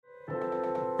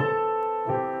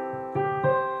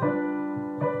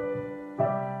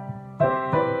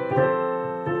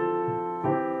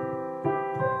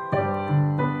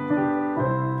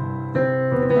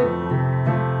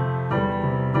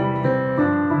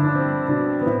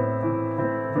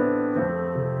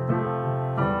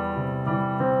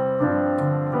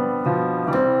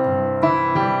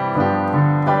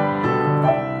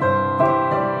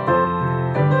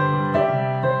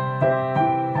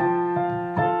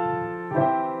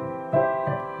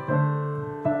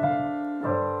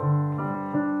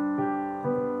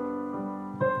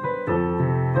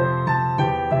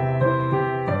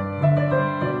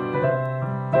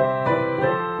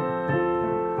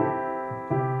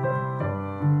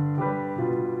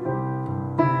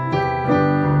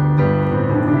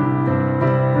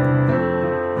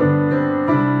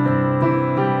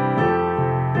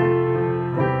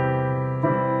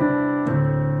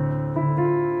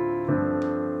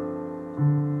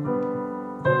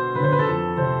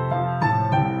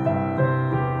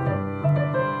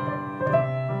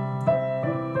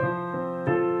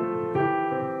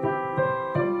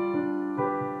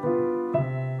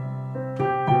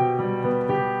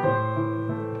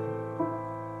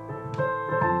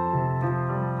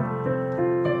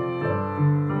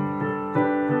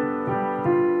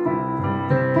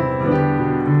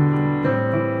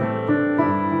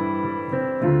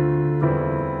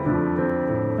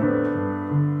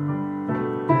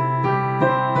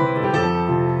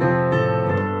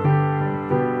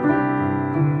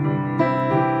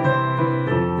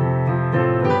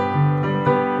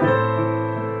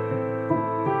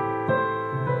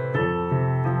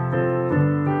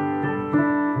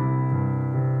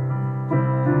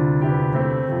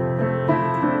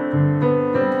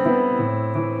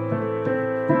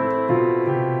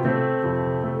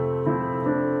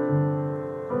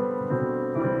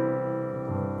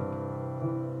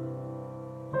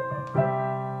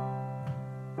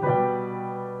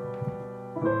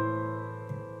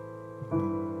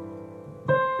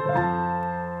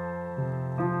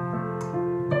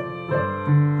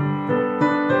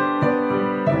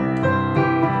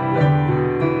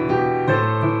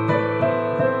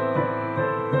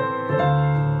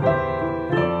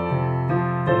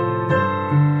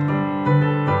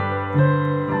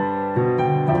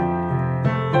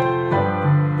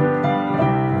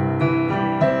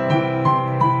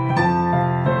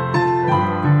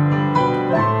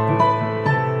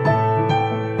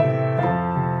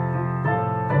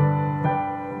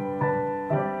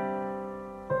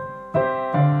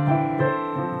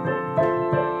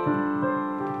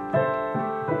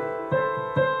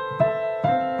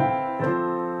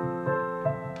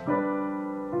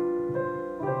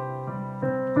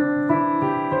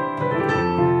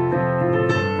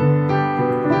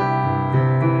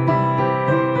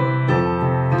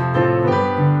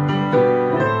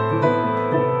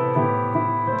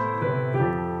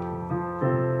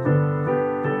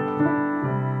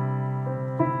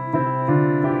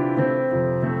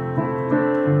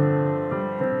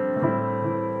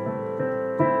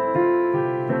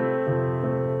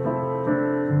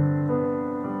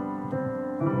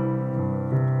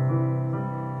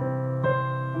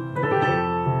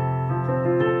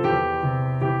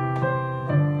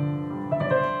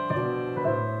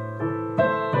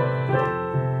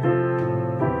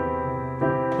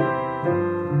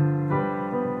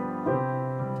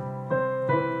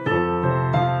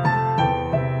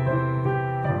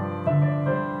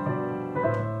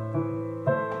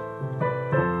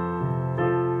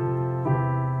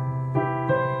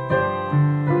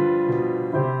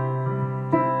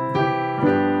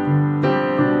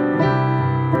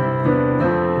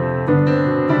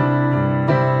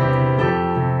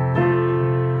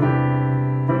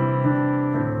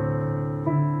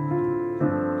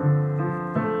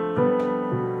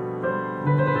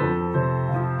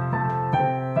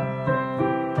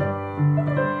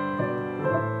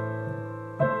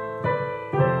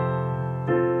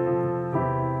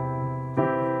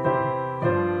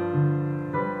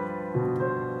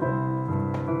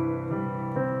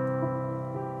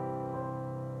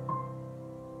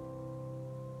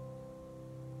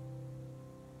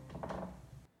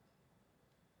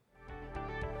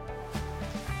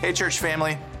Hey, church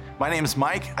family. My name is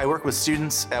Mike. I work with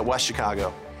students at West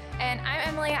Chicago. And I'm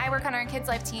Emily. I work on our Kids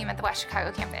Life team at the West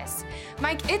Chicago campus.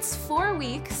 Mike, it's 4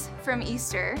 weeks from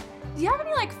Easter. Do you have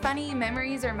any funny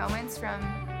memories or moments from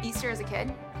Easter as a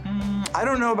kid? I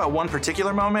don't know about one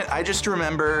particular moment. I just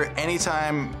remember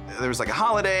anytime there was a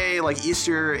holiday like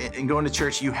Easter and going to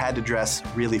church, you had to dress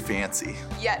really fancy.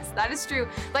 Yes, that is true.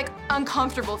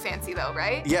 Uncomfortable fancy though,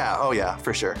 right? Yeah, oh yeah,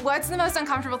 for sure. What's the most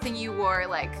uncomfortable thing you wore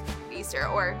Easter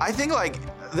or? I think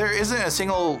there isn't a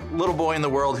single little boy in the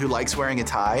world who likes wearing a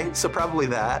tie, so probably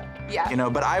that. Yeah.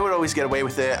 But I would always get away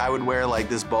with it. I would wear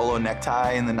this bolo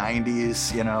necktie in the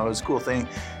 90s, it was a cool thing.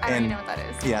 I don't even know what that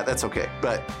is. Yeah, that's okay.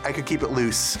 But I could keep it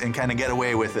loose and kind of get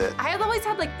away with it. I have always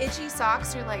had itchy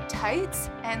socks or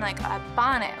tights and a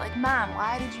bonnet. Mom,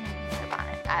 why did you make me wear a bonnet?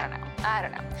 I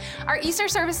don't know. Our Easter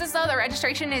services though, the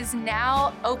registration is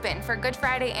now open for Good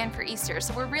Friday and for Easter.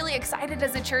 So we're really excited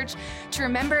as a church to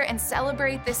remember and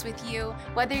celebrate this with you,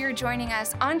 whether you're joining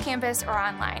us on campus or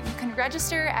online. You can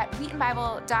register at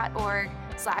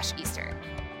wheatonbible.org/Easter.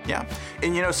 Yeah,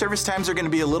 and service times are going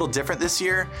to be a little different this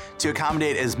year to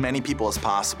accommodate as many people as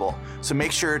possible. So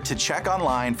make sure to check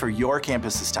online for your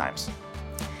campus's times.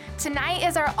 Tonight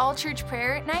is our all-church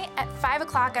prayer night at 5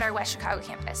 o'clock at our West Chicago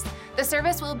campus. The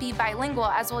service will be bilingual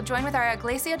as we'll join with our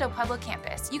Iglesia del Pueblo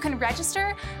campus. You can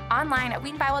register online at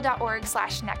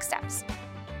wheatonbible.org/nextsteps.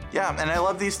 Yeah, and I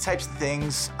love these types of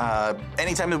things.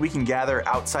 Anytime that we can gather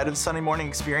outside of the Sunday morning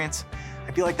experience,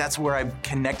 I feel like that's where I've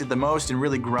connected the most and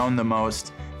really grown the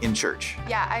most in church.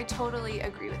 Yeah, I totally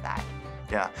agree with that.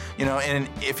 Yeah, and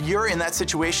if you're in that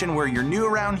situation where you're new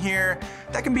around here,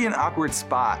 that can be an awkward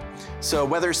spot. So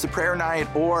whether it's the prayer night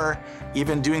or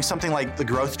even doing something like the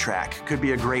growth track could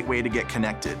be a great way to get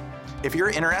connected. If you're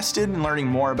interested in learning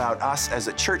more about us as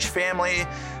a church family,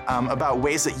 about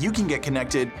ways that you can get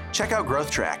connected, check out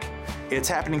Growth Track. It's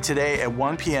happening today at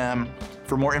 1 p.m.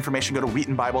 For more information, go to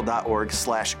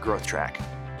wheatonbible.org/growthtrack.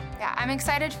 Yeah, I'm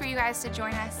excited for you guys to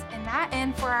join us in that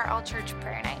and for our all-church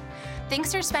prayer night.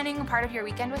 Thanks for spending a part of your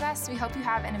weekend with us. We hope you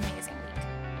have an amazing week.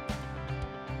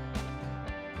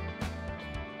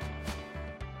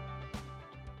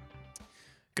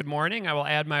 Good morning. I will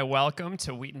add my welcome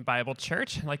to Wheaton Bible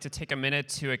Church. I'd like to take a minute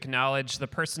to acknowledge the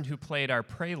person who played our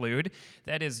prelude.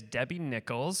 That is Debbie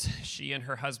Nichols. She and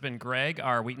her husband Greg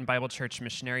are Wheaton Bible Church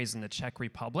missionaries in the Czech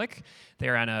Republic.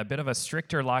 They're on a bit of a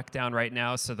stricter lockdown right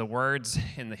now, so the words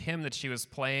in the hymn that she was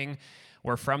playing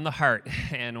were from the heart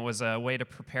and was a way to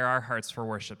prepare our hearts for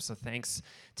worship. So thanks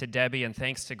to Debbie and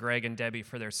thanks to Greg and Debbie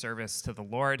for their service to the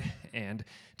Lord and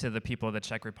to the people of the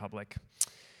Czech Republic.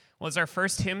 Well, as our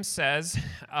first hymn says,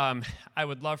 I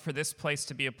would love for this place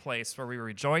to be a place where we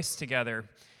rejoice together,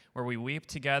 where we weep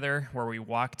together, where we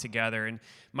walk together. And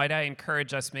might I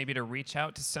encourage us maybe to reach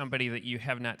out to somebody that you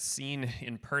have not seen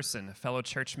in person, a fellow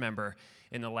church member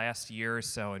in the last year or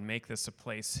so, and make this a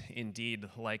place indeed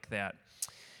like that.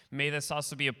 May this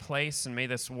also be a place, and may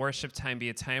this worship time be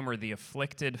a time where the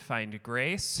afflicted find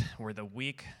grace, where the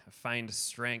weak find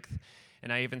strength.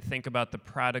 And I even think about the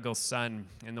prodigal son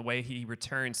and the way he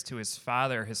returns to his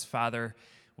father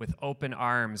with open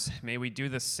arms. May we do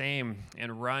the same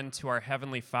and run to our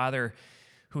Heavenly Father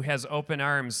who has open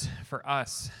arms for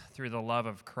us through the love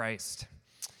of Christ.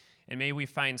 And may we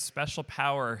find special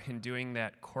power in doing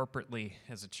that corporately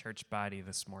as a church body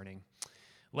this morning.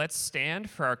 Let's stand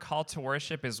for our call to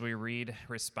worship as we read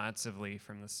responsively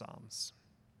from the Psalms.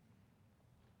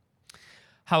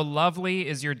 How lovely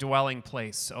is your dwelling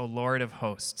place, O Lord of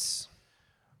hosts.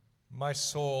 My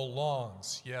soul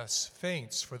longs, yes,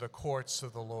 faints for the courts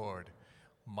of the Lord.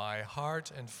 My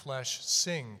heart and flesh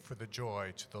sing for the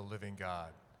joy to the living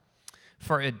God.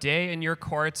 For a day in your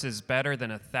courts is better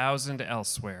than 1,000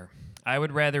 elsewhere. I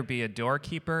would rather be a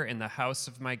doorkeeper in the house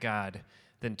of my God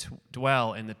than to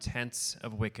dwell in the tents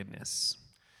of wickedness.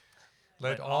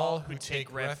 Let all who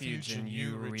take refuge in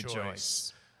you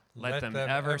rejoice. Let them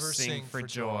ever sing for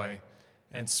joy,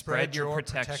 and spread your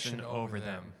protection over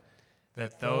them,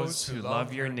 that those who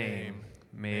love your name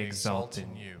may exult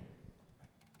in you.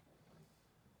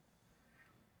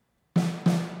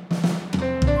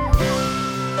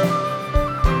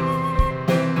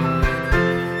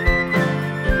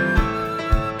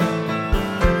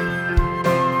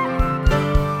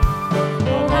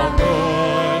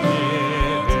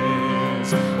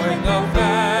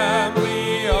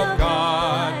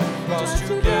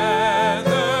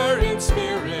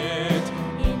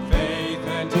 Faith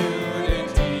and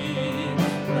unity,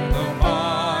 when the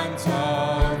bonds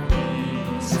of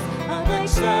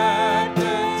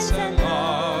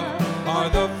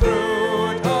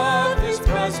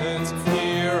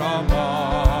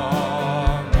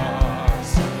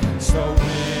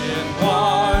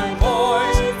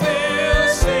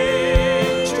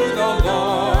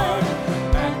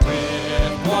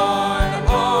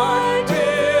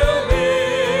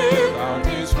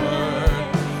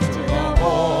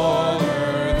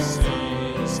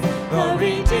The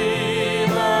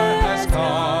Redeemer has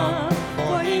come,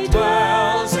 for he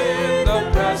dwells in the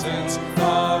presence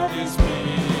of his people.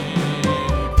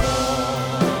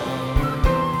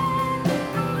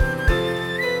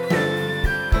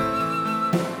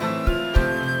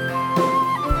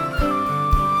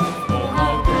 Oh,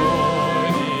 how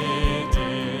good it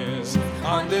is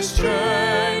on this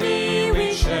journey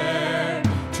we share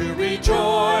to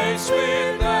rejoice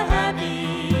with the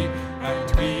happy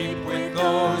and weep with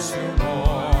those who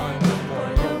mourn. For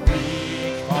the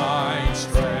weak find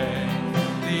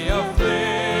strength, the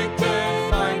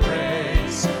afflicted find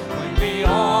grace when we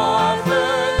offer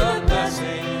the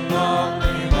blessing of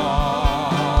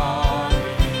belonging.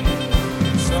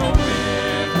 So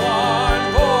with one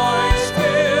voice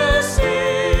we'll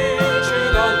sing to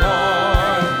the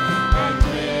Lord, and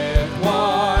with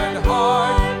one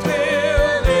heart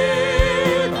we'll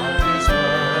live on his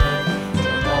word.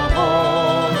 For the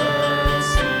whole earth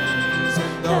sees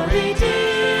the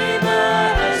Redeemer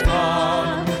has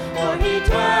come, for he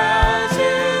dwells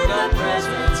in the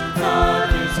presence of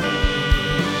his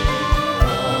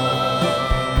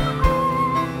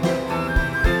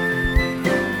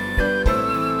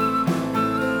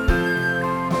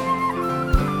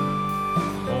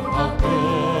Oh, how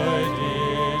good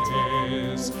it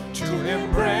is to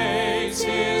embrace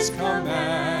his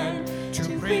command,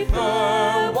 to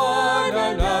prefer one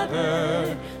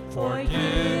another,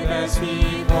 forgive as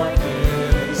he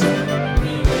forgives.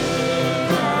 We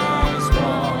live as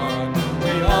one,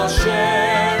 we all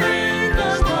share in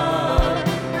the love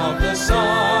of the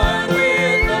Son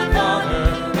with the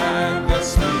Father and the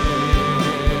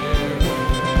Spirit.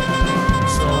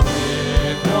 So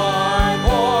with one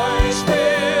voice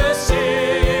we'll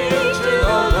sing to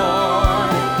the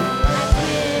Lord, and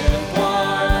with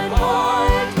one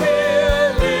heart we'll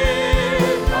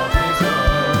live on his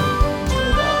word. To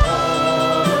the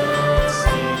whole earth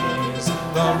sees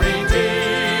the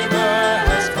Redeemer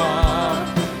has come,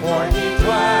 for he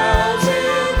dwells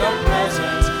in the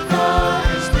presence of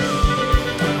his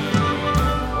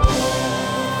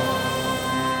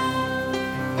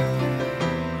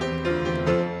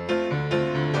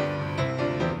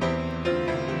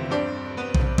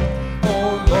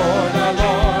Oh Lord, our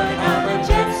Lord, how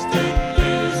majestic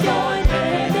is your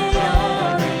name in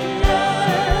all the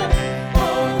earth. Oh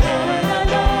Lord, our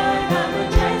Lord, how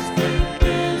majestic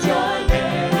is your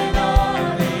name in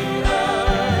all the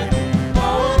earth. Oh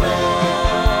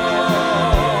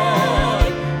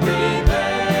Lord, we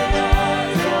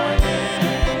praise your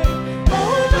name.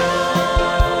 Oh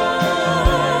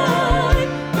Lord,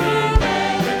 we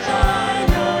magnify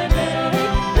your name.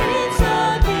 Prince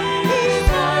of Peace,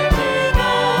 mighty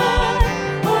God.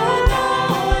 Oh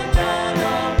Lord, God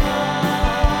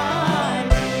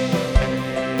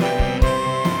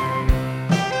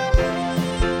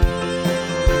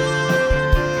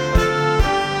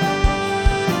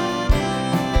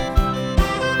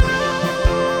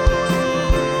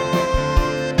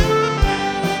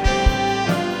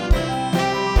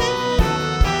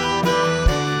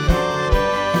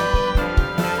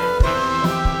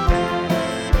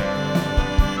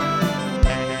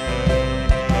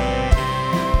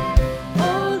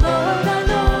Oh Lord, our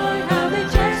Lord, how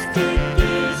majestic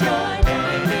is your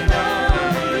name in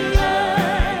all the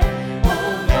earth. Oh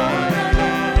Lord, our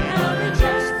Lord, how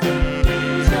majestic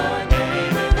is your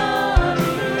name in all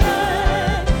the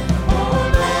earth. Oh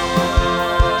Lord,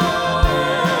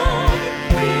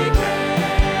 we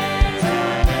praise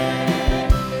your name.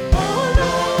 Oh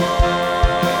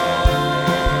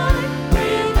Lord, we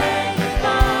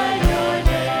magnify your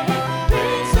name.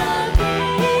 Prince of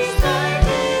Peace,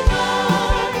 mighty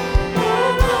God. Oh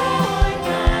Lord,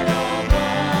 God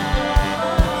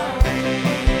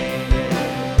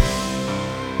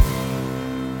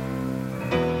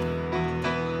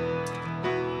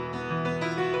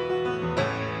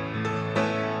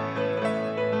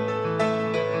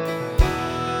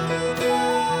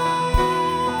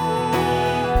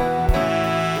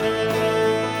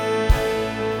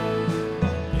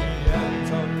The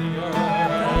ends of the earth,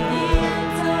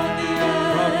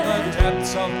 from the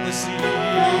depths of the sea,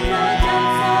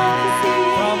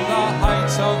 from the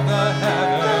heights of the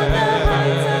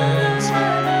heavens,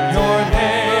 your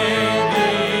name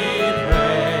be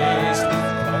praised.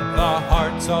 From the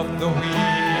hearts of the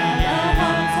weak,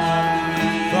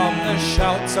 from the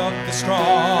shouts of the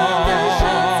strong,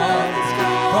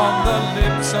 from the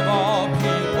lips of all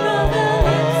people,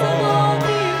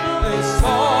 this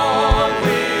song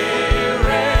we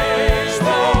raise,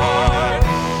 Lord,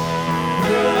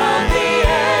 throughout the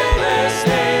endless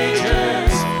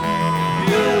ages.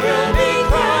 You will be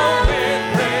crowned with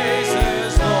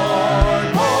praises, Lord,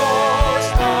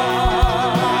 most high.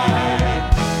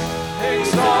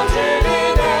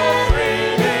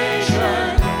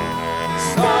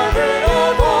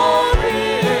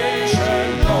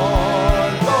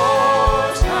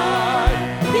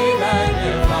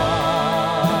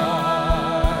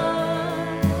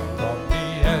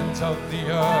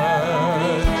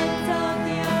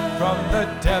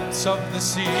 depths of the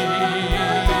sea,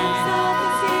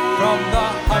 from the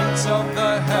heights of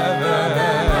the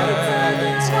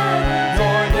heavens,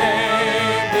 your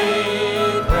name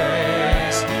be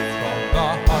praised. From the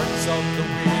hearts of the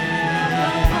weak,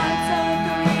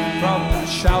 from the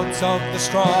shouts of the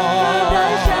strong,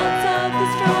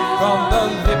 from the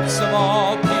lips of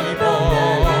all people,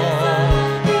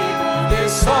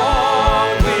 this song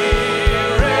we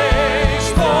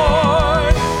raise,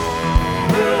 Lord,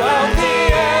 throughout the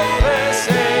endless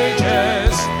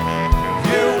ages.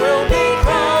 You will be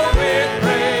crowned with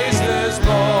praises,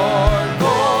 Lord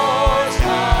Most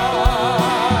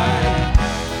High,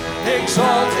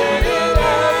 exalted in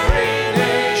every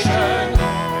nation,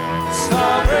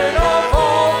 sovereign of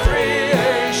all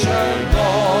creation,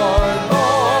 Lord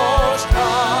Most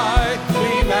High,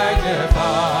 we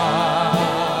magnify.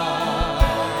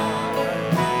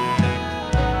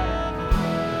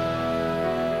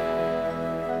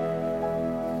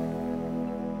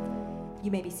 You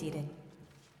may be seated.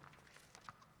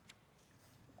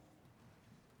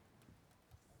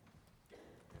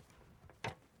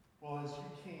 Well, as you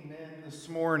came in this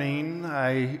morning,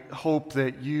 I hope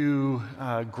that you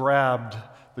grabbed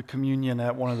the communion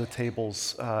at one of the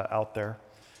tables out there.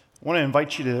 I want to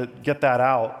invite you to get that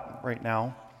out right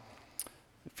now.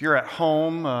 If you're at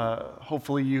home,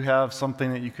 hopefully you have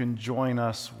something that you can join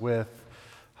us with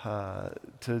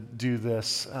to do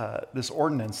this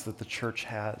ordinance that the church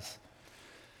has.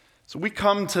 So we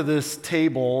come to this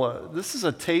table. This is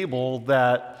a table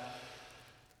that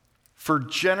for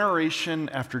generation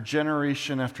after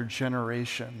generation after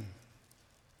generation,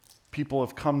 people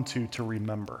have come to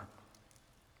remember.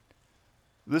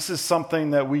 This is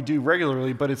something that we do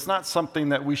regularly, but it's not something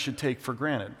that we should take for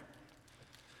granted.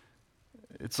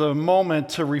 It's a moment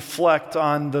to reflect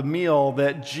on the meal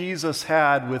that Jesus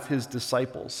had with his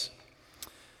disciples.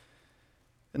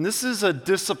 And this is a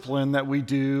discipline that we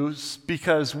do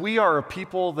because we are a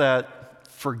people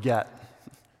that forget.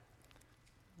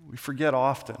 We forget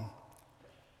often.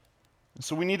 And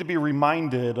so we need to be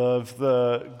reminded of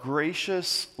the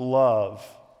gracious love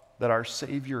that our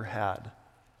Savior had,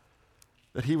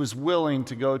 that he was willing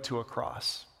to go to a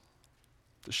cross,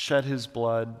 to shed his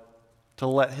blood, to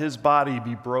let his body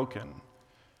be broken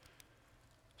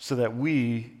so that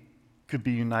we could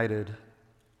be united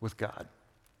with God.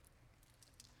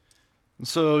 And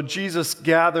so Jesus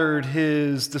gathered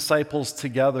his disciples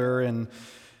together and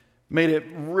made it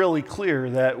really clear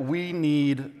that we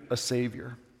need a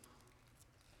Savior.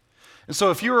 And so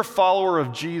if you're a follower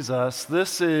of Jesus,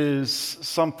 this is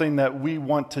something that we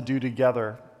want to do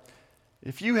together.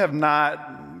 If you have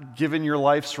not given your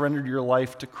life, surrendered your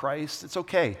life to Christ, it's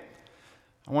okay.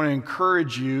 I want to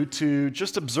encourage you to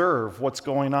just observe what's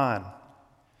going on.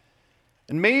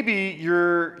 And maybe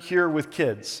you're here with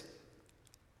kids.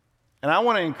 And I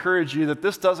want to encourage you that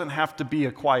this doesn't have to be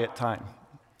a quiet time.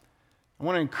 I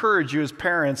want to encourage you as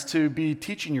parents to be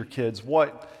teaching your kids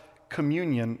what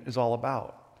communion is all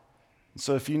about.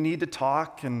 So if you need to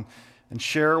talk and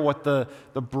share what the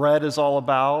bread is all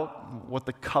about, what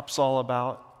the cup's all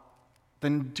about,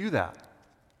 then do that.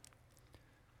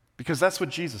 Because that's what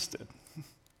Jesus did.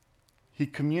 He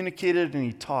communicated and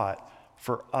he taught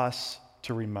for us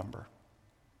to remember.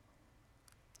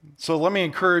 So let me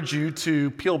encourage you to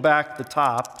peel back the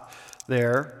top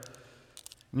there,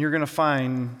 and you're going to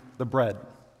find the bread.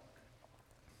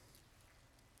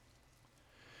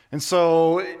 And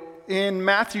so in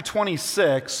Matthew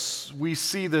 26, we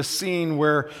see this scene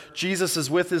where Jesus is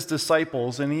with his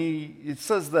disciples, and it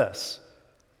says this: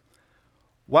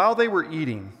 while they were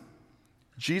eating,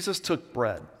 Jesus took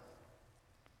bread,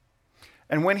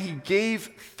 and when he gave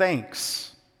thanks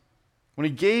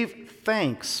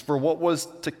for what was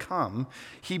to come,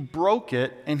 he broke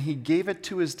it and he gave it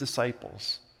to his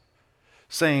disciples,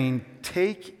 saying,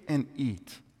 "Take and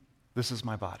eat. This is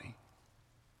my body."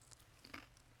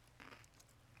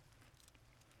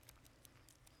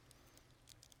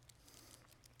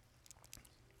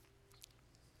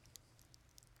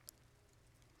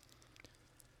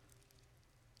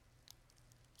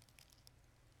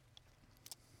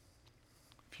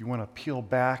 If you want to peel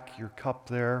back your cup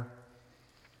there,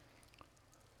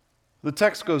 the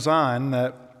text goes on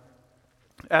that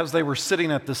as they were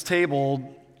sitting at this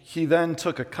table, he then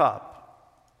took a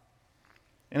cup.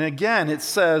 And again, it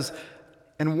says,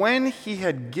 and when he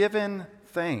had given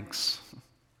thanks,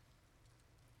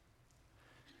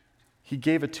 he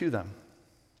gave it to them.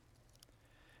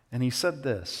 And he said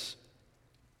this,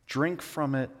 "Drink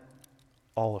from it,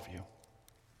 all of you.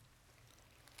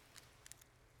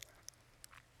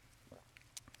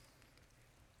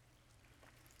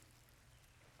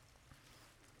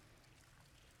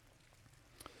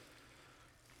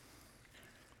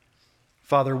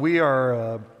 Father, we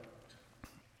are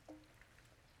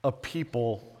a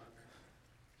people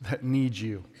that need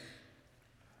you.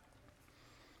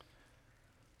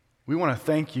 We want to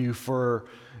thank you for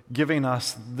giving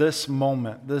us this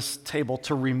moment, this table,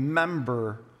 to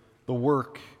remember the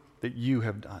work that you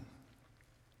have done.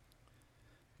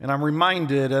 And I'm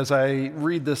reminded as I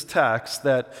read this text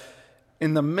that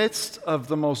in the midst of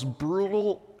the most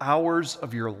brutal hours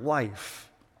of your life,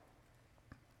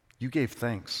 you gave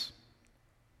thanks.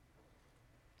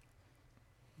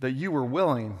 That you were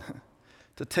willing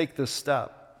to take this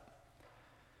step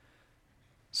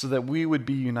so that we would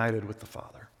be united with the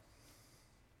Father.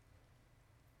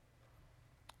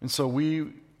 And so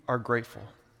we are grateful.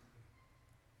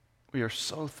 We are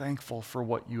so thankful for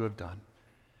what you have done.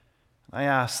 I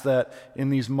ask that in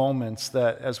these moments,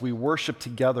 that as we worship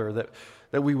together,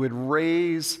 that we would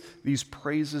raise these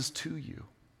praises to you,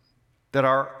 that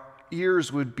our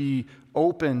ears would be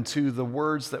open to the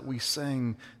words that we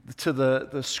sing, to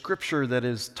the scripture that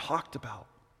is talked about.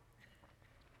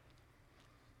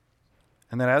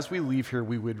 And that as we leave here,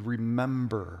 we would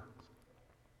remember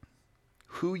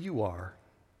who you are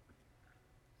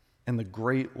and the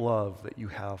great love that you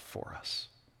have for us.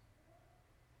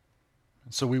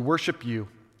 And so we worship you.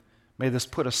 May this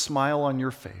put a smile on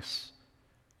your face.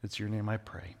 It's your name I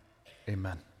pray.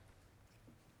 Amen.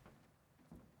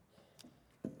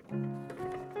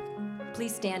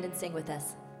 Please stand and sing with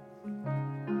us.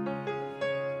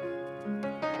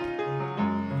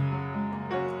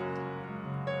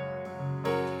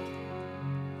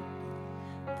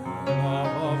 The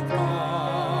love of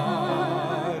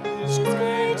God is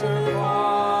greater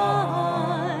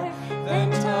far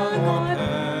than tongue or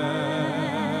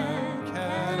pen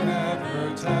can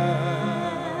ever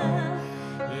tell.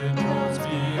 It goes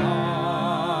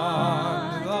beyond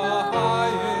the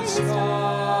highest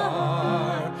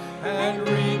star and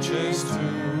reaches to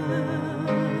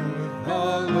the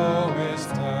lowest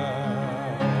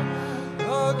depth.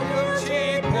 The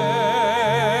guilty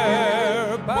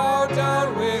pair bowed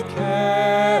down with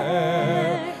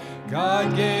care.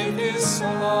 God gave his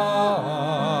Son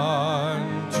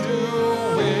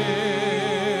to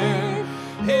win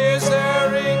his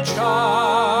erring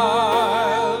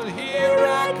child. He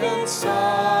reconciled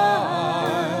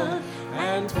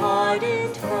and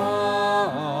pardoned from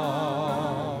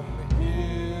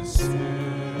his sin.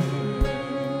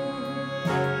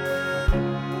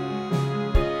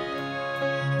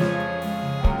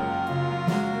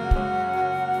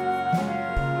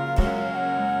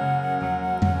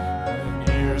 When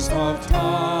years of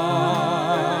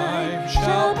time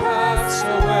shall pass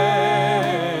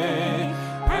away,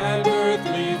 and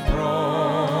earthly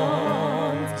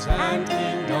thrones and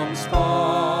kingdoms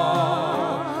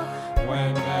fall,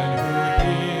 when men who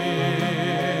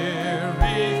hear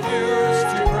refuse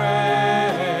to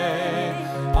pray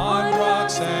on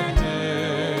rocks and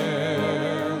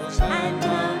hills and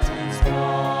mountains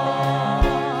fall,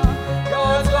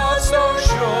 God's love so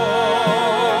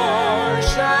sure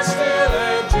shall still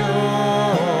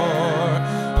endure,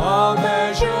 all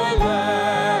measureless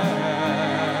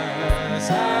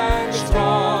and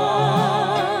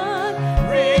strong,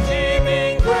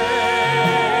 redeeming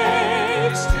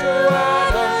grace to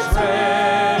Adam's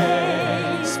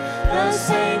race, the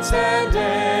saints and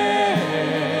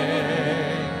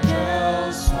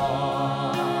angels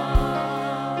song.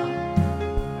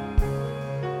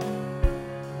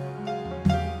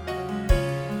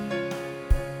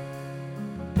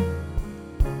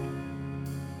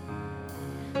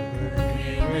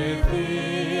 Be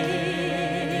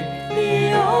within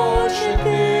the ocean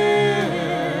fill,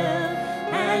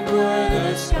 and were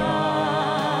the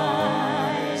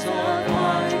skies of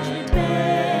Argent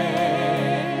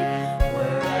Bay,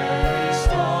 where every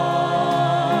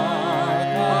star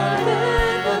on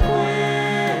earth but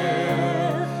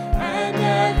will, and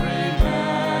every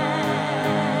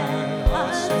man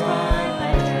must find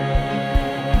by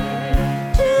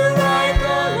day to write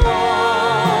the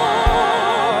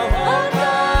love of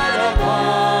God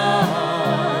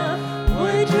above,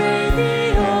 would drain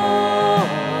the ocean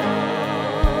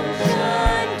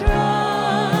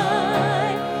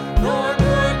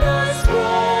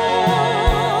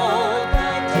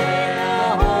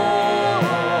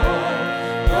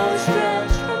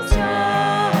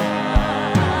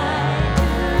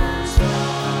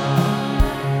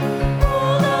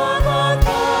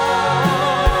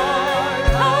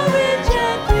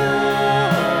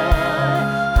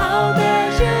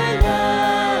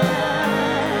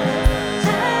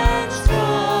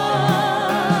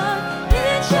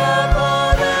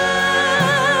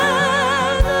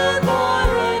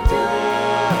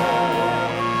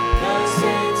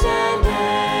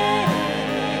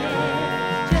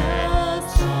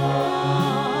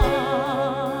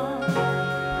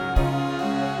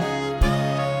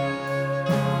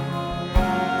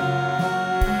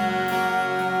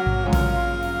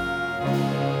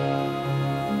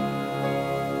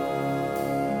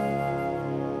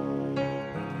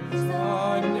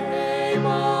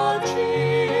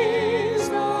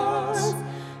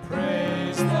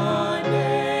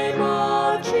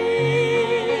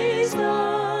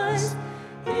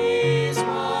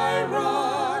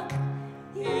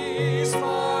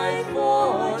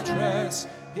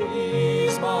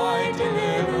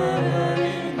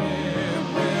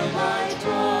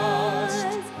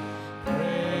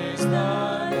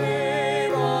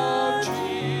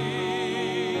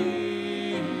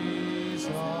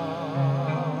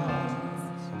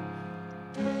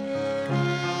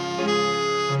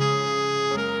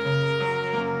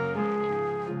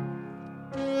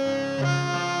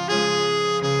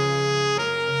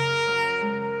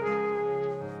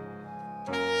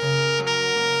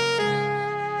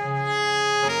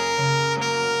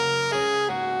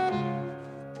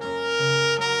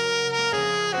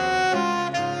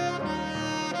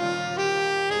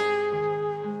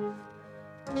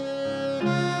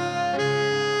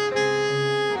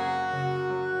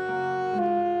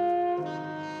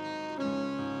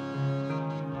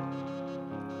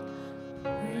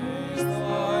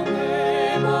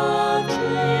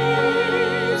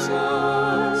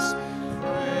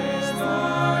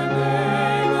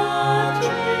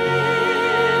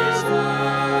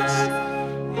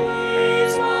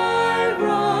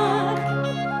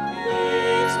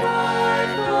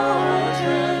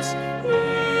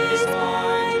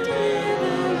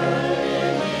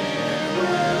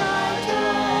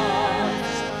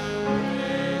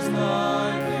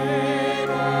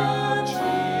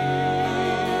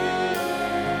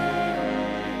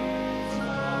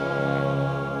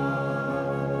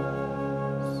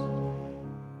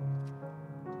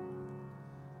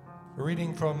A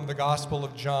reading from the Gospel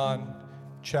of John,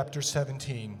 chapter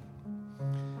 17.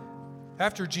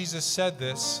 After Jesus said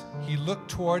this, he looked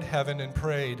toward heaven and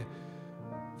prayed,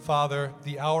 "Father,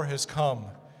 the hour has come.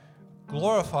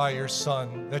 Glorify your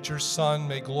Son, that your Son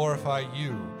may glorify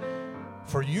you.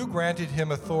 For you granted him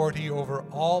authority over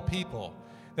all people,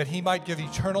 that he might give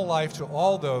eternal life to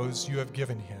all those you have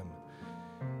given him.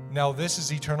 Now this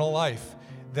is eternal life,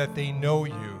 that they know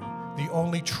you, the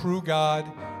only true God,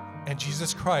 and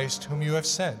Jesus Christ, whom you have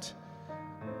sent.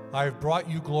 I have brought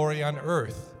you glory on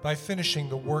earth by finishing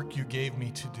the work you gave me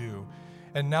to do.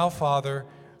 And now, Father,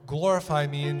 glorify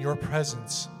me in your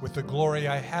presence with the glory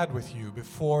I had with you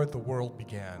before the world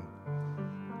began."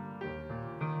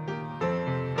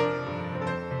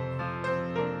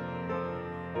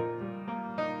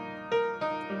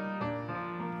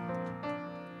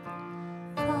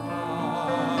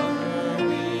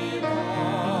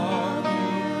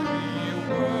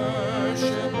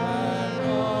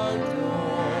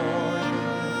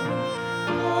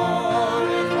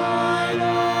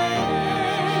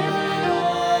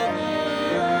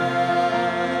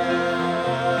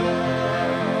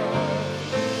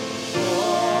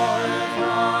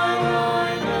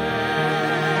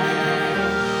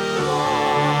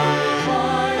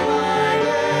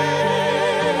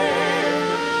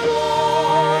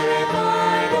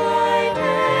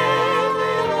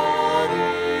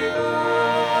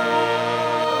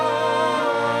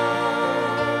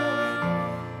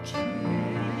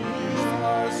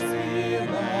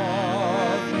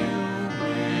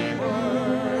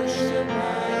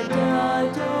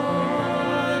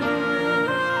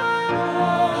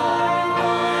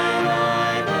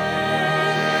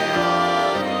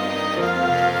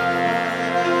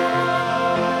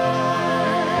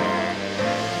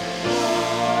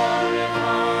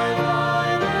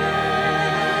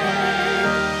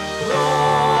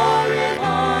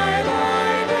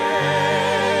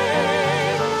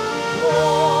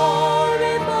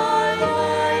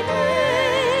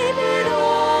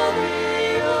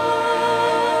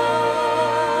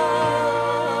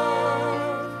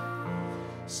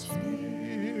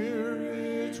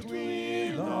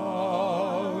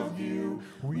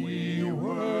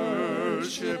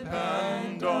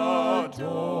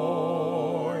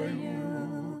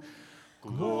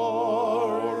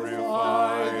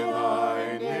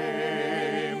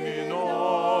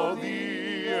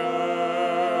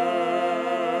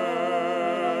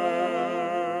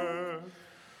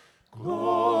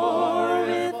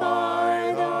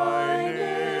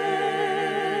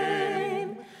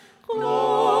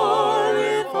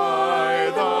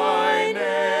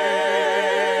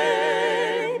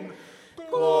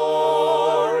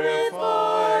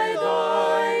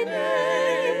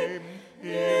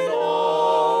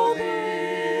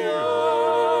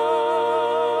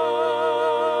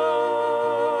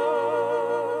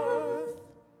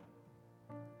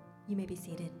 You may be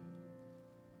seated.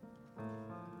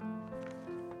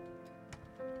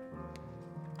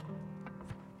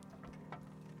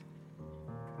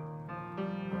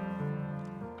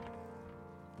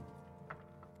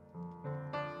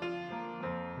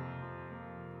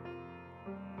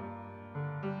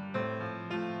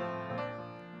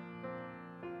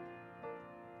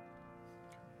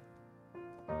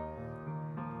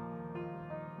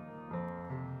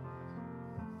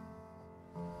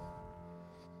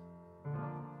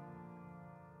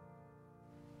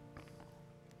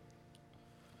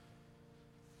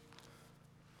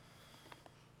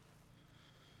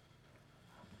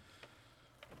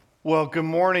 Well, good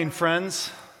morning,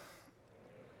 friends.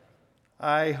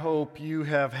 I hope you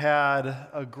have had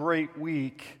a great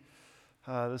week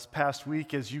this past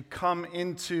week as you come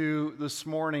into this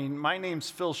morning. My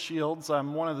name's Phil Shields.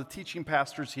 I'm one of the teaching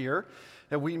pastors here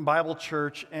at Wheaton Bible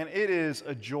Church, and it is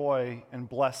a joy and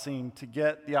blessing to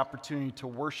get the opportunity to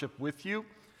worship with you,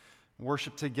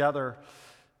 worship together.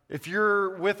 If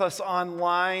you're with us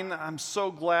online, I'm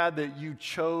so glad that you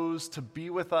chose to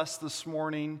be with us this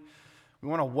morning. We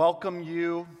want to welcome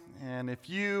you, and if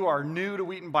you are new to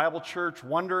Wheaton Bible Church,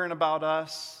 wondering about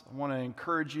us, I want to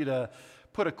encourage you to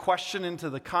put a question into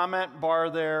the comment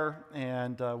bar there,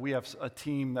 and we have a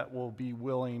team that will be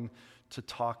willing to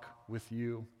talk with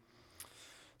you.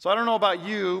 So I don't know about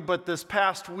you, but this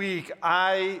past week,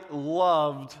 I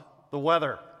loved the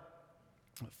weather.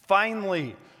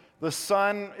 Finally, the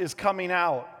sun is coming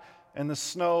out, and the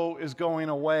snow is going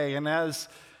away, and as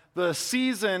the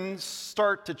seasons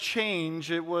start to change,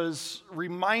 it was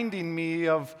reminding me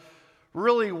of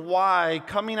really why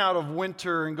coming out of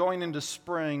winter and going into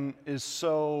spring is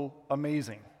so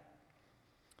amazing.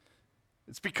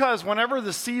 It's because whenever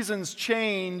the seasons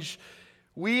change,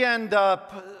 we end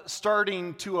up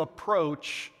starting to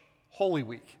approach Holy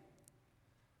Week.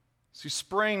 See,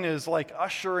 spring is like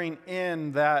ushering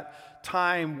in that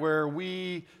time where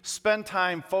we spend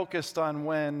time focused on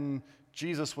when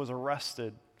Jesus was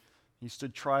arrested. He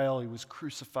stood trial, he was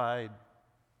crucified,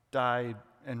 died,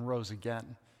 and rose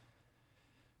again.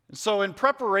 So in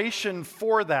preparation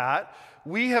for that,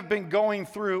 we have been going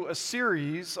through a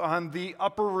series on the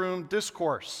Upper Room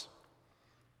Discourse.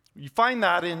 You find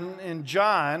that in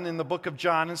John, in the book of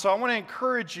John. And so I want to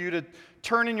encourage you to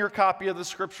turn in your copy of the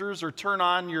Scriptures or turn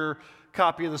on your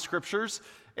copy of the Scriptures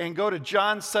and go to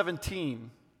John 17.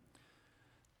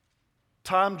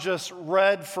 Tom just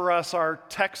read for us our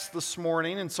text this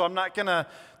morning, and so I'm not going to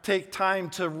take time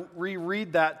to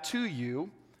reread that to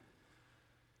you.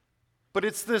 But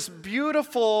it's this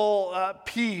beautiful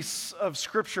piece of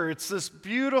Scripture. It's this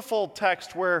beautiful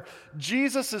text where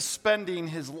Jesus is spending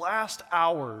his last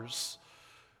hours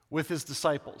with his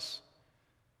disciples.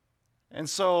 And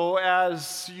so,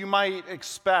 as you might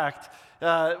expect,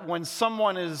 when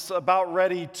someone is about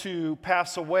ready to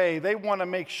pass away, they want to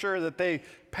make sure that they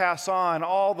pass on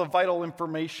all the vital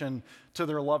information to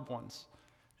their loved ones.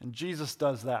 And Jesus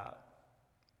does that.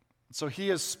 So he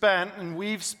has spent, and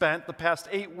we've spent, the past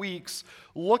 8 weeks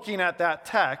looking at that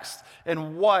text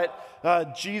and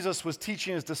what Jesus was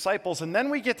teaching his disciples. And then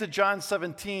we get to John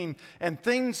 17, and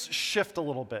things shift a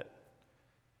little bit.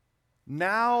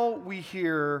 Now we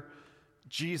hear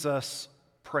Jesus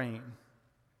praying.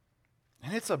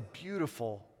 And it's a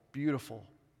beautiful, beautiful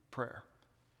prayer.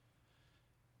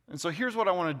 And so here's what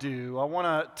I want to do. I want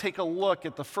to take a look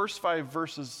at the first 5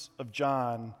 verses of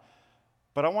John,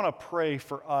 but I want to pray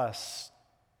for us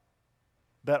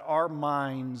that our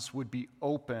minds would be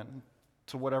open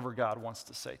to whatever God wants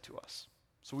to say to us.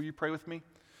 So will you pray with me?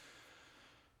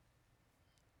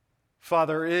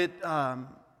 Father, it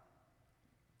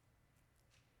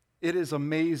is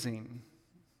amazing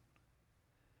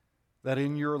that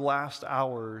in your last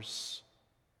hours,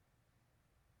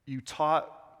 you taught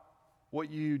what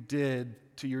you did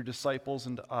to your disciples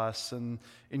and to us, and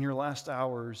in your last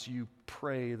hours, you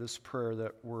pray this prayer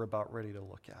that we're about ready to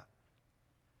look at.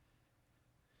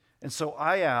 And so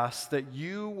I ask that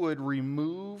you would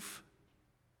remove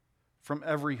from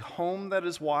every home that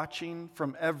is watching,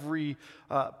 from every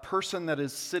person that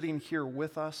is sitting here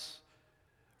with us,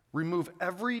 remove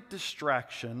every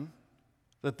distraction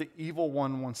that the evil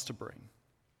one wants to bring.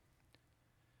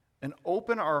 And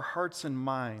open our hearts and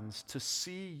minds to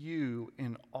see you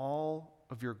in all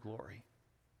of your glory.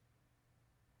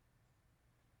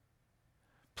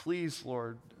 Please,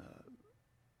 Lord,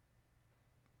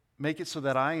 make it so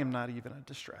that I am not even a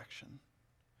distraction,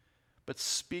 but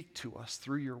speak to us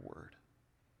through your word.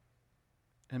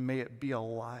 And may it be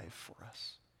alive for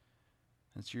us.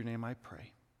 It's your name I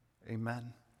pray.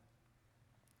 Amen.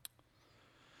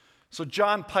 So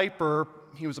John Piper,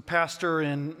 he was a pastor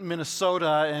in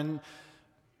Minnesota, and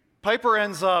Piper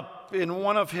ends up, in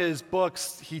one of his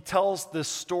books, he tells this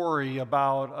story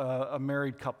about a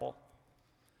married couple.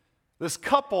 This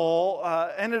couple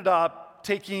ended up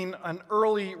taking an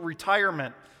early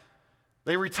retirement.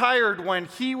 They retired when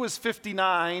he was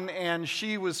 59 and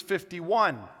she was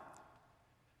 51.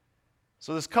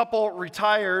 So this couple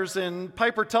retires, and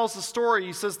Piper tells the story.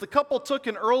 He says the couple took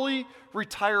an early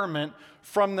retirement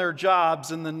from their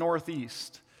jobs in the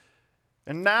Northeast.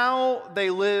 And now they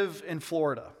live in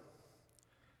Florida,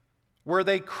 where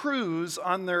they cruise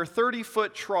on their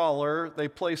 30-foot trawler, they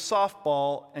play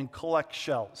softball and collect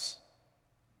shells.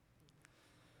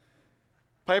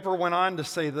 Piper went on to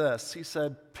say this. He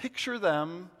said, picture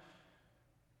them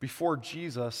before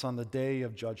Jesus on the day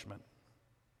of judgment.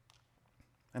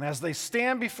 And as they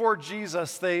stand before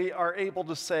Jesus, they are able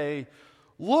to say,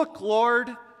 look, Lord,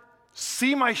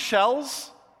 see my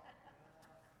shells?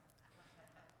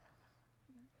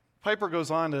 Piper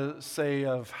goes on to say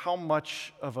of how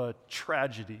much of a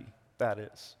tragedy that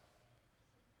is.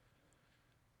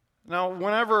 Now,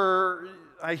 whenever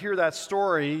I hear that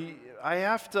story, I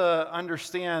have to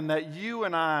understand that you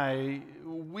and I,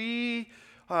 we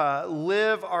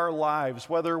live our lives,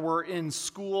 whether we're in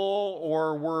school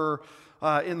or we're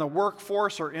in the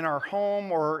workforce or in our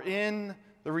home or in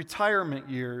the retirement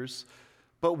years,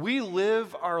 but we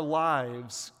live our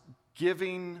lives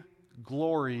giving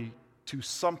glory to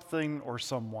something or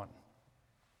someone.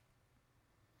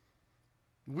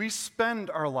 We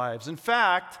spend our lives. In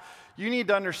fact, you need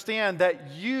to understand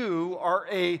that you are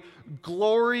a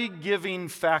glory-giving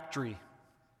factory.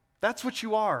 That's what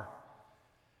you are.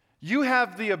 You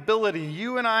have the ability,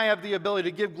 you and I have the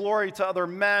ability to give glory to other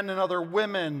men and other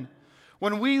women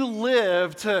when we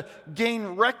live to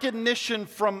gain recognition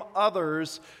from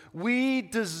others, we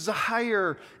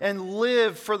desire and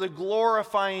live for the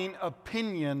glorifying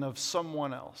opinion of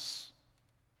someone else.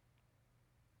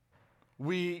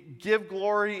 We give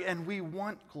glory and we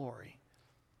want glory.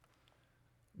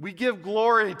 We give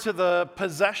glory to the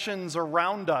possessions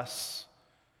around us.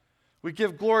 We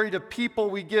give glory to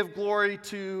people. We give glory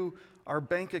to our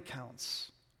bank accounts.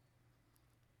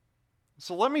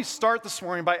 So let me start this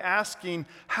morning by asking,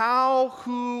 how,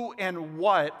 who, and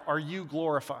what are you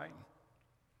glorifying?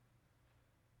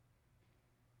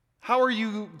 How are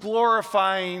you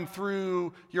glorifying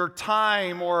through your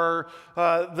time or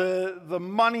the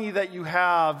money that you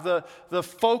have, the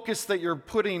focus that you're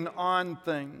putting on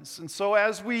things? And so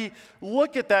as we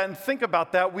look at that and think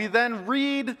about that, we then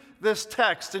read this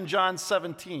text in John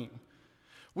 17.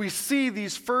 We see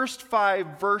these first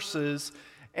 5 verses,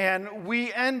 and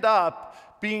we end up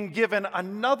being given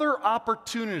another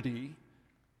opportunity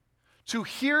to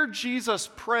hear Jesus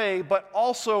pray, but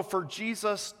also for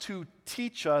Jesus to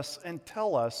teach us and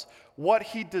tell us what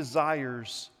he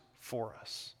desires for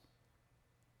us.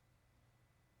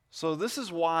 So this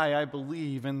is why I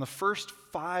believe in the first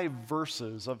 5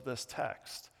 verses of this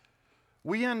text,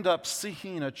 we end up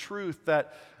seeing a truth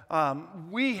that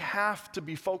we have to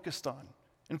be focused on.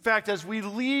 In fact, as we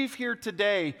leave here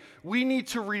today, we need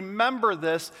to remember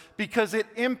this because it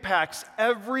impacts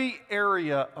every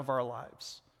area of our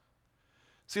lives.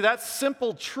 See, that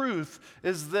simple truth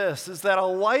is this, is that a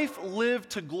life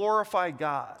lived to glorify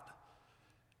God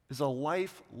is a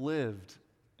life lived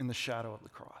in the shadow of the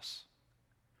cross.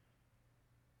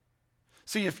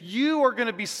 See, if you are going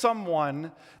to be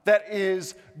someone that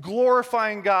is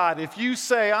glorifying God, if you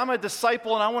say, I'm a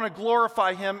disciple and I want to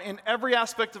glorify him in every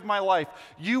aspect of my life,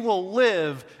 you will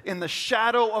live in the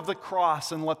shadow of the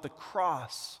cross and let the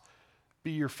cross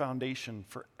be your foundation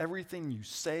for everything you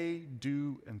say,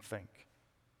 do, and think.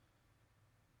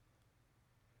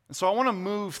 And so I want to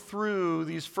move through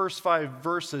these first 5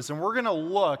 verses, and we're going to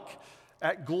look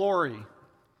at glory.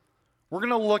 We're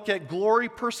going to look at glory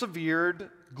persevered,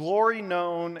 glory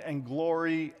known, and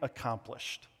glory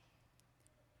accomplished.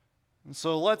 And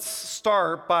so let's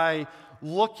start by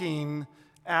looking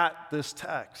at this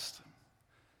text.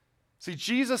 See,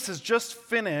 Jesus has just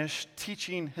finished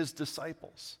teaching his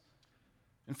disciples.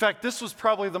 In fact, this was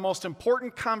probably the most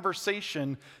important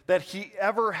conversation that he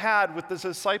ever had with his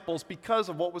disciples because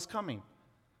of what was coming.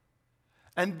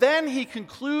 And then he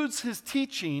concludes his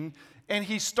teaching and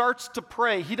he starts to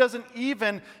pray. He doesn't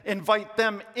even invite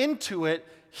them into it.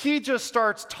 He just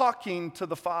starts talking to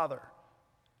the Father.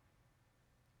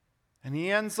 And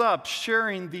he ends up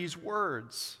sharing these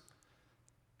words.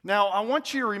 Now, I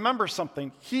want you to remember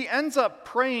something. He ends up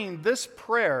praying this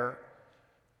prayer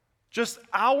just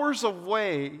hours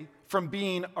away from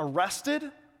being arrested,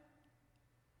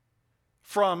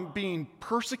 from being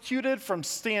persecuted, from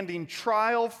standing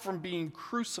trial, from being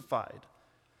crucified,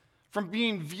 from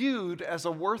being viewed as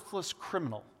a worthless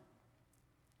criminal.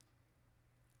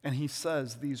 And he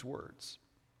says these words.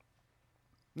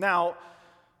 Now,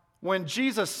 when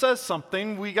Jesus says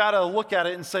something, we got to look at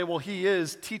it and say, well, he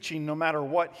is teaching no matter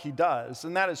what he does,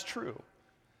 and that is true.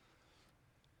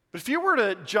 But if you were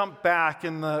to jump back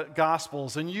in the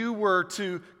Gospels and you were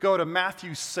to go to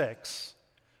Matthew 6,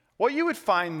 what you would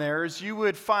find there is you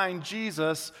would find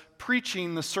Jesus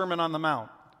preaching the Sermon on the Mount.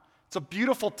 It's a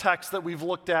beautiful text that we've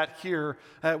looked at here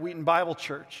at Wheaton Bible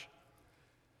Church.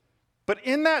 But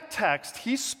in that text,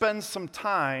 he spends some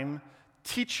time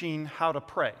teaching how to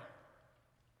pray.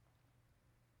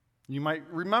 You might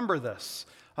remember this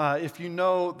if you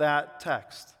know that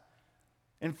text.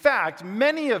 In fact,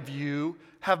 many of you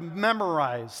have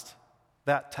memorized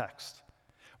that text.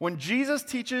 When Jesus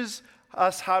teaches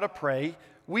us how to pray,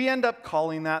 we end up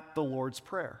calling that the Lord's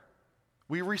Prayer.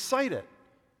 We recite it.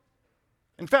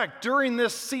 In fact, during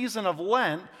this season of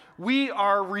Lent, we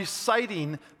are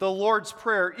reciting the Lord's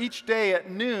Prayer each day at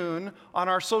noon on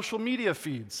our social media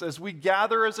feeds as we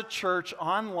gather as a church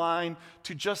online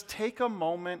to just take a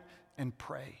moment and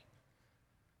pray.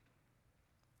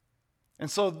 And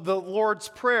so the Lord's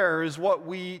Prayer is what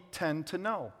we tend to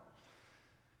know.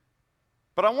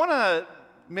 But I want to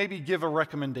maybe give a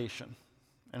recommendation.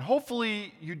 And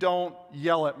hopefully you don't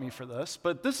yell at me for this,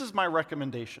 but this is my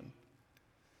recommendation.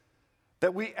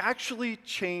 That we actually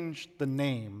change the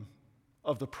name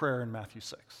of the prayer in Matthew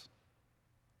 6.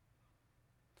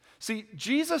 See,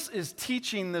 Jesus is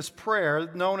teaching this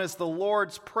prayer known as the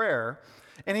Lord's Prayer,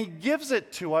 and he gives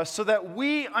it to us so that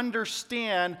we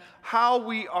understand how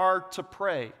we are to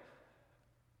pray.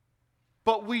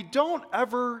 But we don't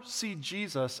ever see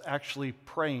Jesus actually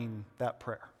praying that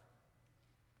prayer.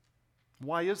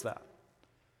 Why is that?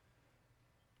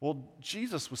 Well,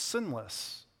 Jesus was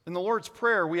sinless. In the Lord's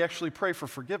Prayer, we actually pray for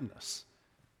forgiveness.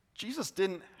 Jesus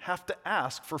didn't have to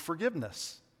ask for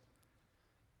forgiveness.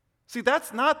 See,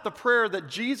 that's not the prayer that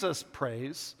Jesus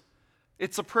prays.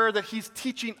 It's a prayer that he's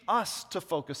teaching us to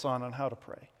focus on how to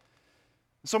pray.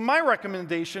 So my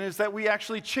recommendation is that we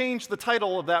actually change the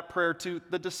title of that prayer to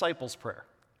the Disciples' Prayer.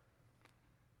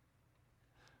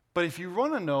 But if you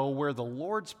want to know where the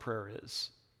Lord's Prayer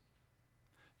is,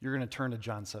 you're going to turn to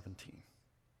John 17.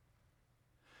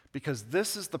 Because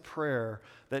this is the prayer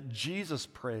that Jesus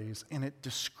prays, and it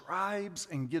describes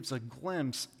and gives a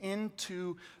glimpse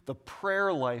into the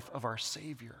prayer life of our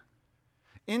Savior,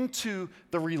 into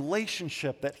the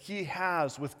relationship that he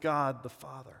has with God the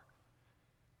Father.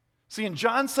 See, in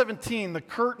John 17, the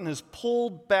curtain is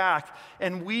pulled back,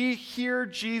 and we hear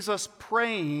Jesus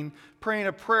praying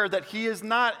a prayer that he is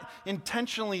not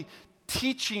intentionally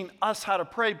teaching us how to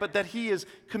pray, but that he is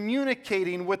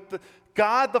communicating with the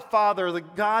God the Father, the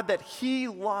God that he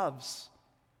loves.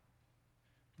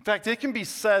 In fact, it can be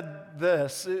said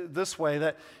this way,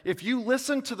 that if you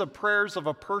listen to the prayers of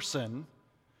a person,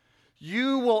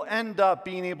 you will end up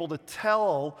being able to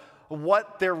tell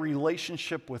what their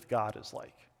relationship with God is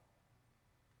like.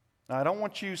 Now, I don't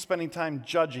want you spending time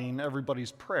judging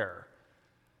everybody's prayer.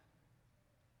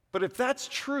 But if that's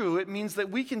true, it means that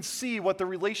we can see what the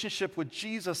relationship with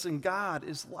Jesus and God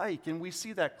is like, and we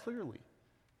see that clearly.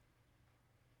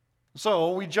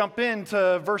 So we jump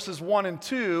into verses 1 and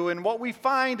 2, and what we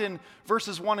find in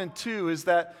verses 1 and 2 is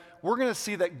that we're going to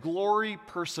see that glory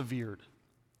persevered.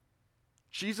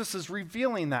 Jesus is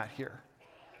revealing that here.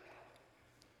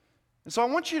 And so I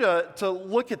want you to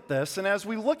look at this, and as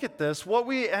we look at this, what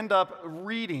we end up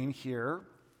reading here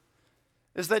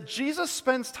is that Jesus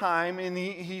spends time, and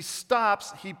he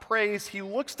stops, he prays, he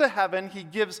looks to heaven, he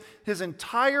gives his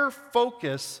entire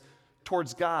focus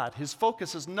towards God. His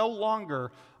focus is no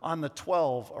longer on the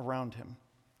 12 around him.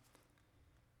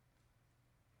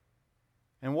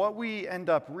 And what we end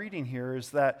up reading here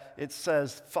is that it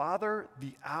says, "Father,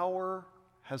 the hour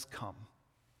has come."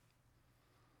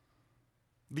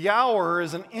 The hour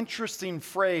is an interesting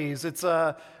phrase. It's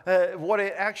what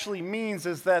it actually means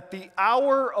is that the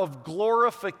hour of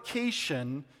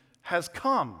glorification has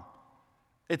come.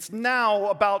 It's now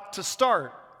about to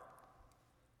start.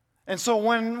 And so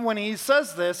when he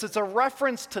says this, it's a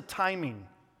reference to timing.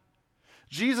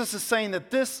 Jesus is saying that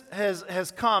this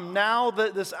has come, now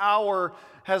that this hour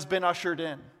has been ushered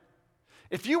in.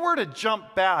 If you were to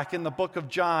jump back in the book of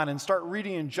John and start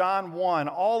reading in John 1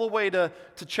 all the way to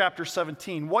chapter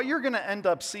 17, what you're going to end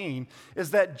up seeing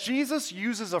is that Jesus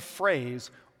uses a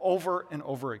phrase over and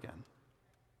over again.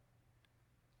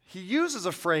 He uses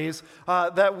a phrase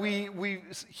that we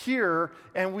hear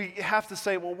and we have to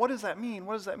say, well, what does that mean?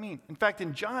 What does that mean? In fact,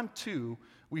 in John 2,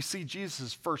 we see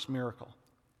Jesus' first miracle.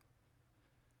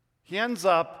 He ends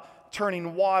up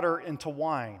turning water into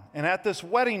wine. And at this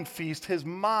wedding feast, his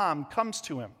mom comes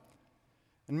to him.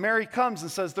 And Mary comes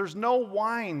and says, there's no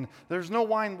wine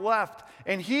left.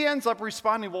 And he ends up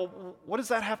responding, well, what does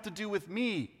that have to do with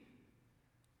me?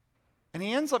 And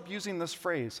he ends up using this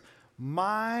phrase,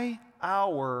 my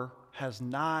hour has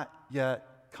not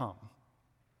yet come.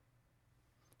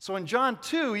 So in John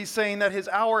 2, he's saying that his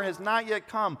hour has not yet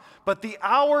come. But the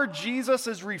hour Jesus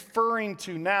is referring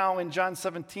to now in John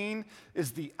 17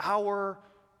 is the hour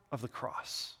of the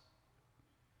cross.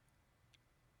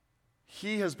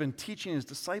 He has been teaching his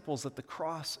disciples that the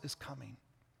cross is coming.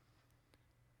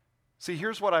 See,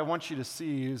 here's what I want you to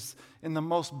see is in the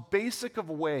most basic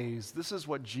of ways, this is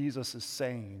what Jesus is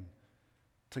saying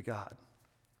to God.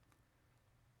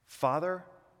 Father,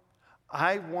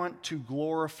 I want to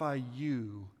glorify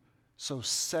you, so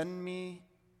send me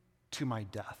to my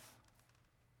death.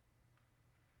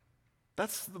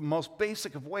 That's the most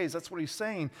basic of ways. That's what he's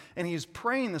saying. And he's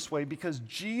praying this way because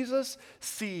Jesus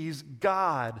sees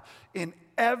God in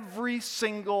every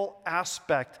single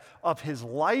aspect of his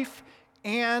life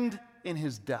and in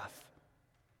his death.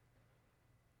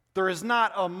 There is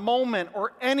not a moment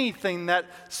or anything that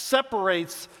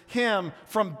separates him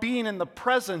from being in the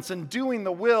presence and doing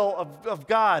the will of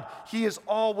God. He is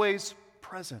always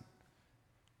present.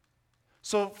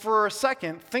 So for a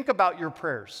second, think about your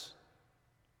prayers.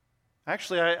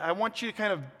 Actually, I want you to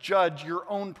kind of judge your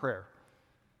own prayer.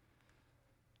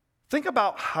 Think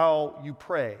about how you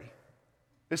pray,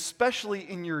 especially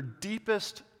in your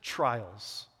deepest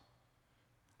trials.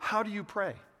 How do you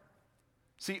pray?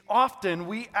 See, often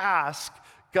we ask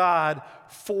God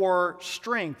for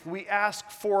strength. We ask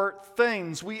for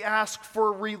things. We ask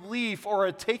for relief or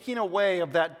a taking away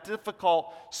of that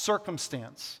difficult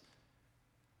circumstance.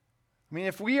 I mean,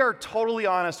 if we are totally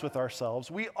honest with ourselves,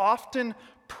 we often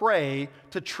pray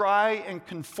to try and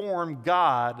conform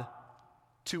God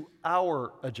to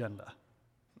our agenda.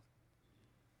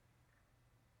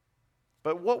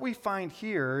 But what we find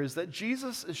here is that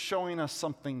Jesus is showing us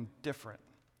something different.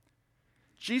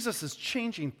 Jesus is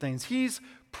changing things. He's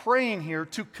praying here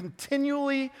to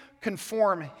continually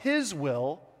conform his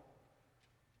will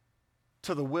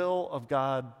to the will of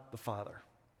God the Father.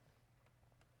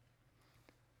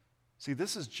 See,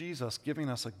 this is Jesus giving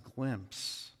us a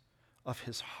glimpse of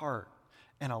his heart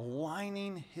and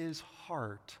aligning his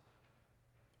heart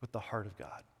with the heart of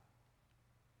God.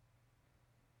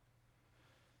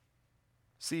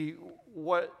 See,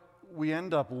 what we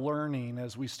end up learning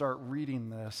as we start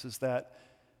reading this is that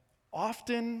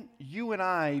often you and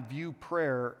I view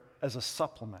prayer as a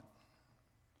supplement.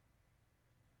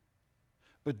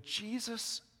 But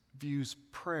Jesus views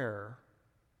prayer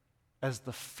as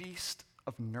the feast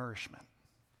of nourishment.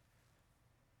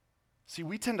 See,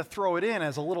 we tend to throw it in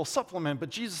as a little supplement, but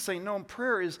Jesus is saying, no,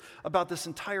 prayer is about this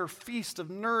entire feast of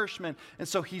nourishment. And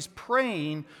so he's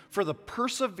praying for the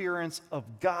perseverance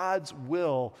of God's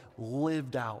will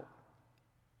lived out.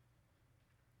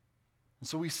 And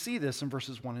so we see this in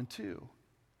verses 1 and 2.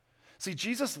 See,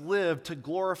 Jesus lived to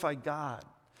glorify God.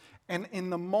 And in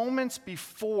the moments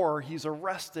before he's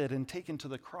arrested and taken to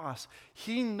the cross,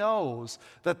 he knows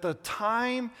that the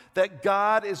time that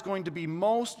God is going to be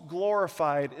most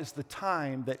glorified is the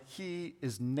time that he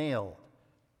is nailed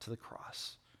to the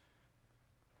cross.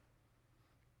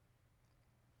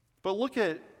 But look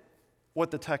at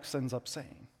what the text ends up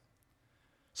saying.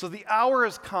 So the hour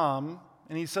has come,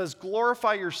 and he says,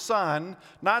 glorify your Son,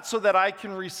 not so that I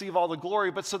can receive all the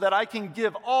glory, but so that I can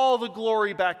give all the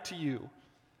glory back to you.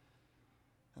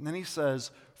 And then he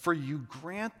says, for you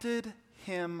granted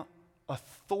him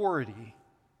authority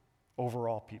over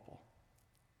all people.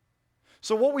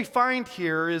 So what we find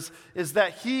here is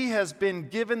that he has been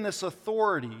given this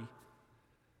authority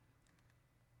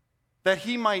that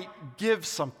he might give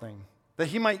something, that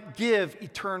he might give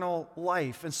eternal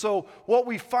life. And so what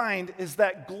we find is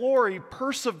that glory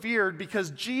persevered because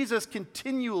Jesus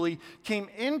continually came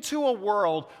into a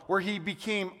world where he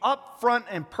became upfront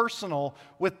and personal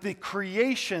with the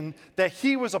creation that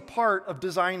he was a part of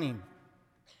designing.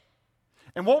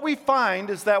 And what we find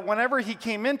is that whenever he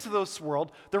came into this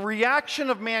world, the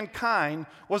reaction of mankind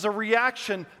was a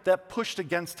reaction that pushed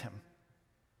against him.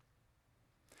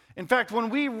 In fact, when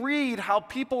we read how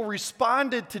people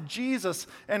responded to Jesus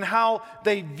and how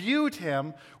they viewed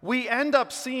him, we end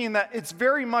up seeing that it's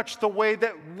very much the way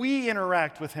that we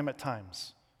interact with him at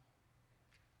times.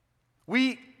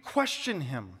 We question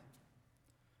him.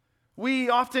 We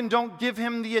often don't give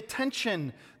him the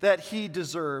attention that he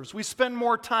deserves. We spend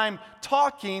more time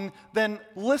talking than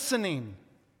listening.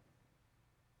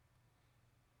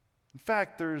 In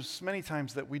fact, there's many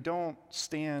times that we don't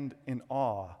stand in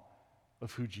awe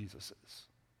of who Jesus is.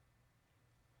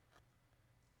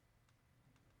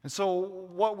 And so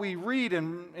what we read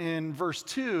in verse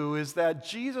 2 is that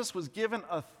Jesus was given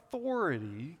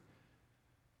authority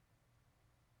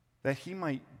that he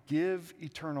might give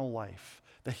eternal life,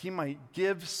 that he might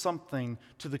give something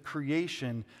to the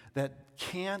creation that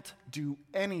can't do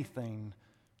anything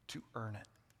to earn it.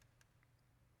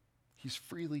 He's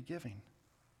freely giving.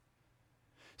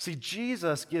 See,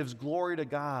 Jesus gives glory to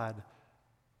God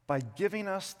by giving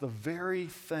us the very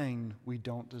thing we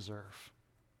don't deserve: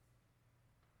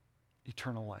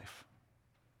 eternal life.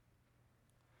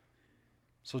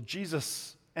 So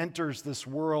Jesus enters this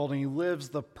world and he lives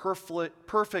the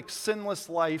perfect, sinless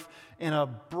life in a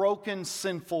broken,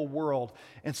 sinful world.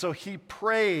 And so he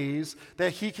prays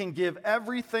that he can give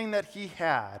everything that he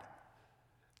had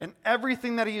and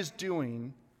everything that he is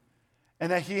doing,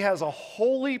 and that he has a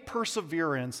holy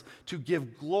perseverance to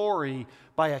give glory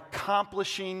by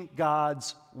accomplishing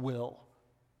God's will.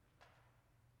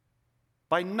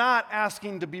 By not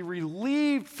asking to be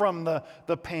relieved from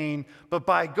the pain, but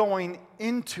by going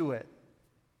into it.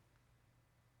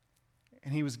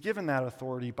 And he was given that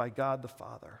authority by God the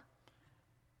Father.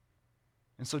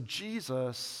 And so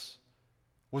Jesus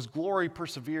was glory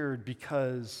persevered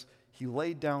because he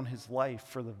laid down his life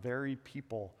for the very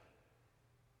people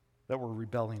that were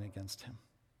rebelling against him.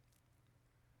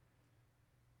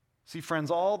 See,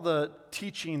 friends, all the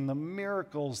teaching, the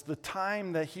miracles, the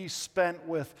time that he spent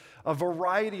with a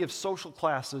variety of social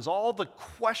classes, all the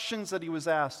questions that he was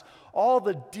asked, all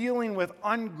the dealing with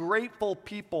ungrateful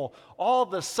people, all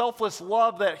the selfless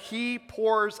love that he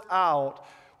pours out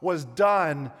was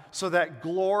done so that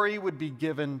glory would be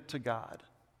given to God.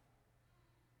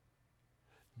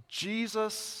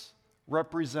 Jesus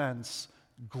represents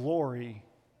glory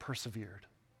persevered.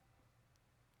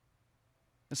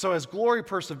 And so as glory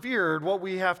persevered, what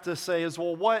we have to say is,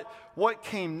 well, what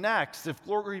came next? If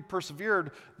glory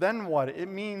persevered, then what? It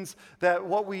means that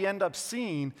what we end up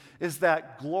seeing is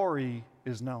that glory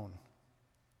is known.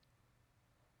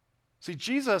 See,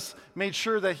 Jesus made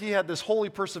sure that he had this holy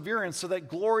perseverance so that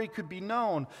glory could be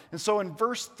known. And so in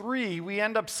verse 3, we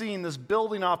end up seeing this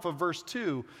building off of verse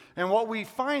 2. And what we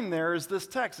find there is this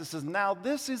text. It says, now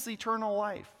this is eternal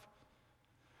life,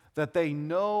 that they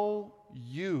know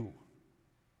you.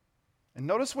 And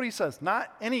notice what he says,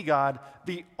 not any God,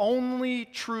 the only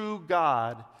true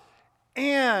God,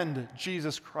 and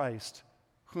Jesus Christ,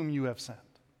 whom you have sent.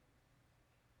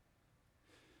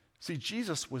 See,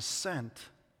 Jesus was sent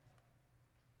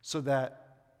so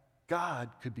that God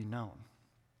could be known.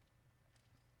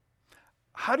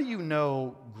 How do you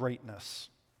know greatness?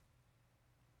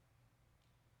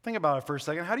 Think about it for a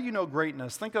second. How do you know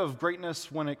greatness? Think of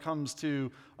greatness when it comes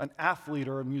to an athlete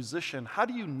or a musician. How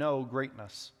do you know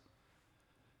greatness?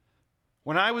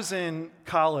 When I was in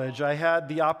college, I had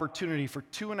the opportunity for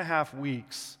 2.5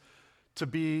 weeks to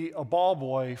be a ball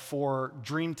boy for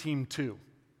Dream Team 2.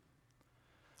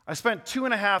 I spent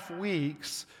 2.5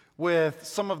 weeks with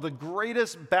some of the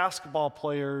greatest basketball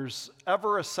players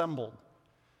ever assembled.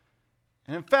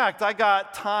 And in fact, I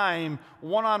got time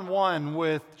one-on-one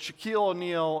with Shaquille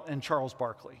O'Neal and Charles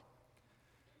Barkley.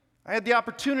 I had the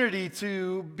opportunity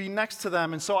to be next to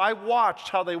them, and so I watched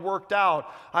how they worked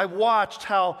out. I watched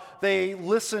how they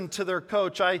listened to their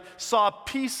coach. I saw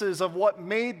pieces of what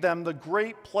made them the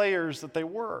great players that they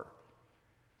were.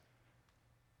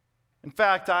 In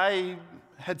fact, I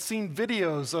had seen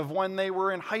videos of when they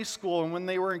were in high school and when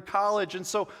they were in college, and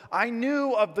so I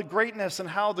knew of the greatness and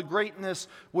how the greatness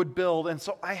would build, and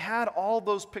so I had all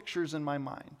those pictures in my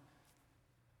mind.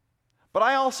 But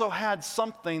I also had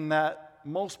something that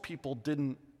most people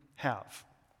didn't have.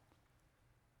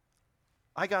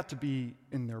 I got to be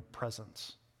in their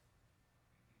presence.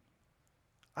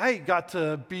 I got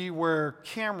to be where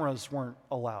cameras weren't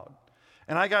allowed.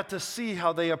 And I got to see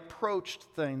how they approached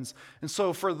things. And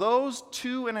so for those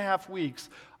 2.5 weeks,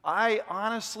 I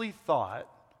honestly thought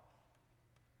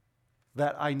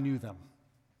that I knew them.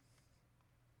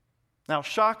 Now,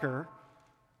 shocker,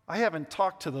 I haven't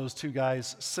talked to those two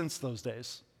guys since those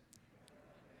days.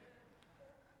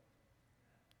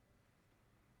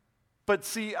 But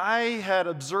see, I had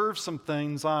observed some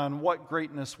things on what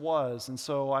greatness was, and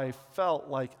so I felt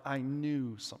like I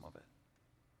knew some of it.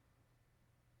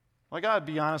 Well, I got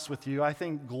to be honest with you, I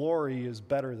think glory is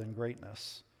better than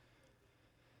greatness.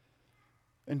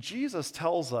 And Jesus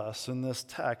tells us in this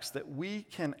text that we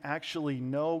can actually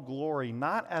know glory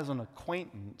not as an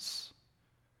acquaintance,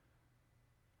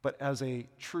 but as a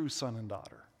true son and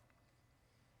daughter.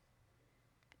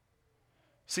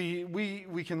 See,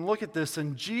 we can look at this,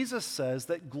 and Jesus says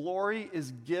that glory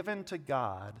is given to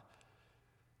God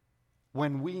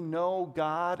when we know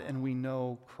God and we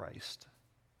know Christ.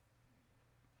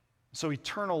 So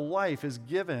eternal life is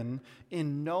given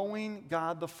in knowing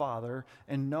God the Father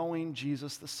and knowing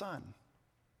Jesus the Son.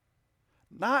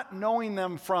 Not knowing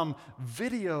them from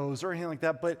videos or anything like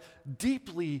that, but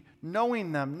deeply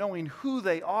knowing them, knowing who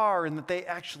they are and that they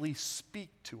actually speak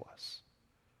to us.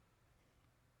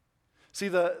 See,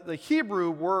 the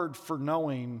Hebrew word for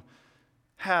knowing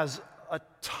has a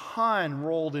ton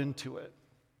rolled into it.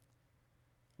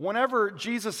 Whenever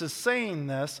Jesus is saying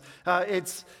this,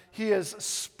 he is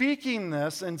speaking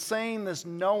this and saying this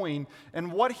knowing,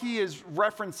 and what he is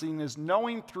referencing is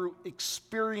knowing through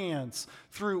experience,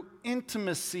 through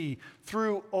intimacy,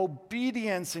 through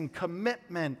obedience and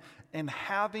commitment, and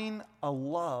having a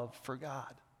love for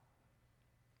God.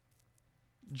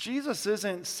 Jesus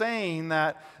isn't saying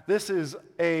that this is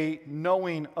a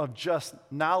knowing of just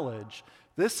knowledge.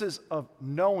 This is of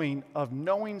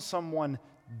knowing someone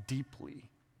deeply.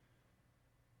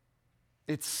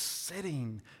 It's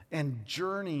sitting and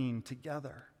journeying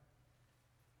together.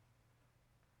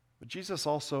 But Jesus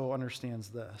also understands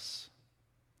this,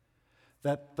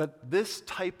 that this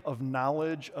type of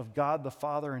knowledge of God the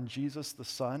Father and Jesus the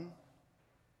Son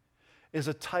is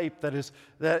a type that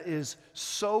is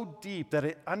so deep that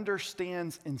it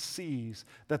understands and sees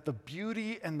that the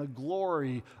beauty and the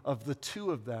glory of the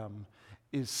two of them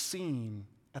is seen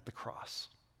at the cross.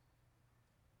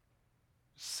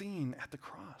 Seen at the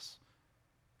cross.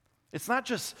 It's not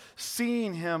just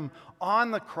seeing him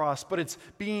on the cross, but it's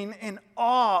being in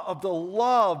awe of the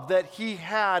love that he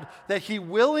had, that he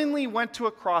willingly went to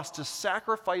a cross to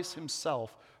sacrifice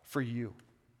himself for you.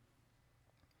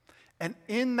 And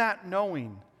in that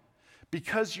knowing,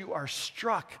 because you are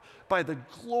struck by the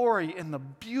glory and the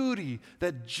beauty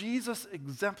that Jesus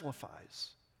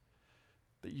exemplifies,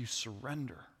 that you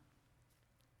surrender,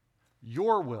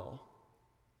 your will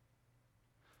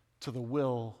to the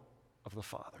will of the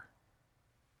Father.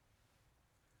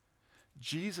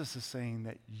 Jesus is saying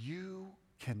that you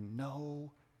can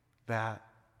know that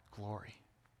glory.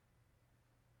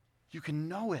 You can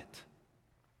know it.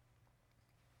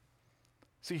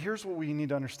 See, here's what we need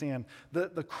to understand.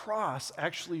 The cross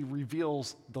actually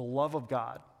reveals the love of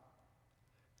God.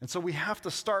 And so we have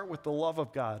to start with the love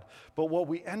of God. But what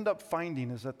we end up finding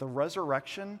is that the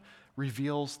resurrection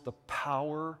reveals the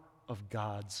power of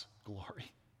God's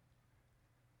glory.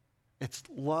 It's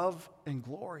love and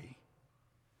glory.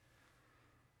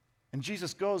 And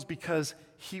Jesus goes because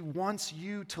he wants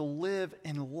you to live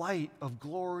in light of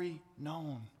glory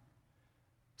known.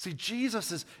 See,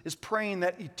 Jesus is praying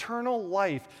that eternal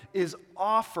life is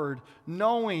offered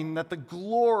knowing that the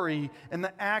glory and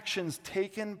the actions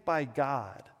taken by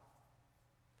God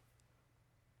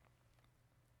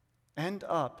end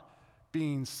up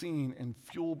being seen in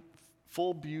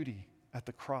full beauty at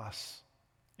the cross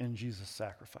in Jesus'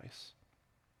 sacrifice.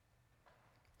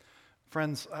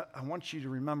 Friends, I want you to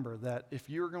remember that if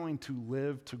you're going to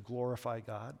live to glorify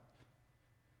God,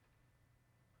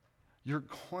 you're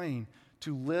going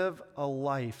to live a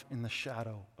life in the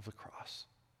shadow of the cross.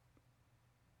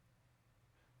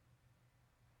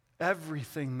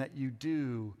 Everything that you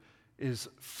do is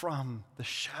from the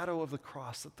shadow of the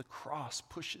cross, that the cross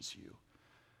pushes you,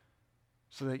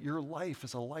 so that your life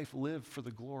is a life lived for the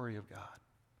glory of God.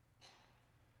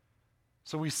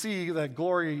 So we see that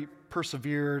glory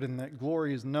persevered and that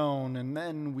glory is known, and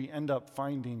then we end up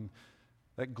finding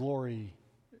that glory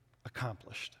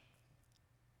accomplished.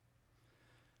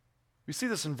 We see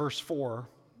this in verse 4.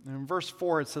 And in verse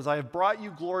 4 it says, I have brought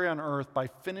you glory on earth by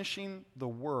finishing the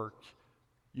work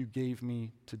you gave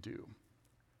me to do.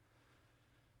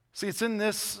 See, it's in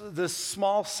this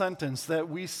small sentence that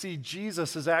we see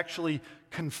Jesus is actually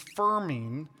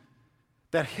confirming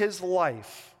that his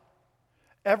life,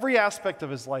 every aspect of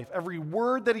his life, every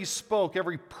word that he spoke,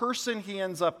 every person he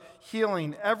ends up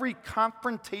healing, every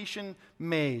confrontation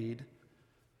made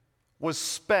was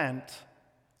spent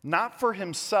not for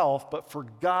himself, but for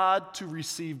God to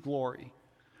receive glory,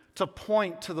 to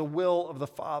point to the will of the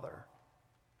Father.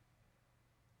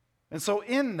 And so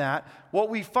in that, what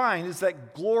we find is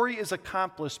that glory is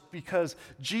accomplished because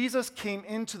Jesus came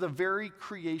into the very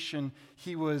creation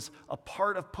he was a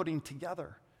part of putting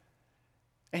together.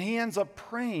 And he ends up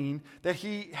praying that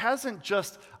he hasn't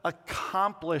just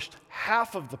accomplished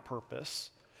half of the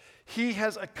purpose, he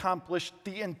has accomplished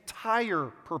the entire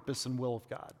purpose and will of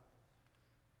God.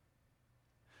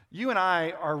 You and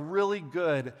I are really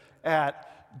good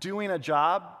at doing a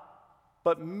job,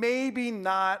 but maybe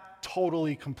not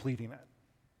totally completing it.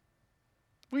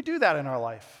 We do that in our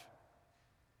life.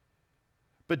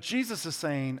 But Jesus is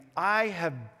saying, I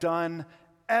have done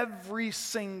every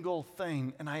single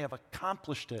thing, and I have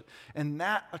accomplished it. And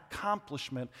that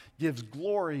accomplishment gives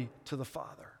glory to the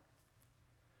Father.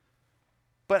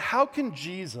 But how can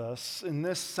Jesus, in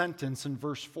this sentence in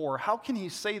verse 4, how can he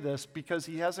say this because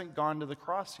he hasn't gone to the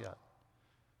cross yet?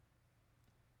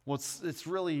 Well, it's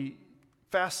really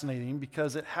fascinating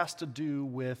because it has to do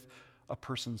with a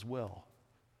person's will.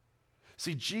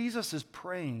 See, Jesus is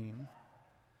praying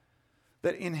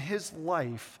that in his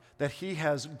life that he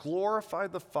has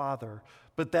glorified the Father,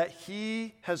 but that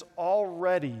he has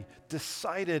already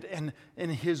decided and in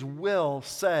his will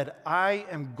said, I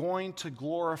am going to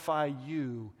glorify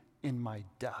you in my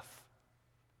death.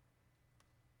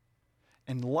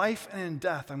 In life and in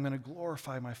death, I'm going to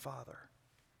glorify my Father.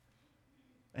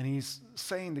 And he's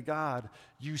saying to God,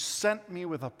 you sent me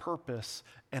with a purpose,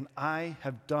 and I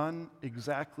have done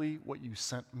exactly what you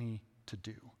sent me to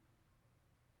do.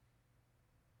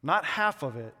 Not half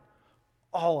of it,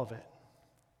 all of it.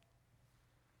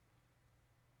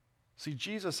 See,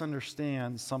 Jesus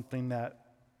understands something that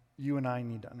you and I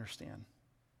need to understand.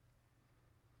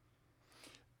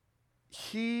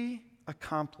 He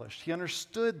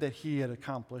understood that he had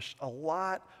accomplished a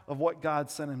lot of what God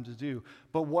sent him to do.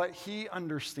 But what he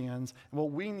understands, and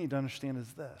what we need to understand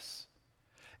is this,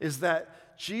 is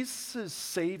that Jesus'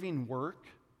 saving work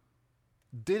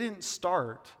didn't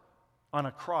start on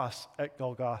a cross at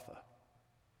Golgotha.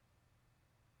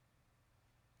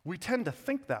 We tend to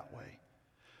think that way.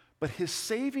 But his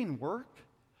saving work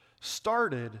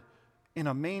started in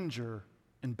a manger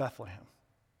in Bethlehem.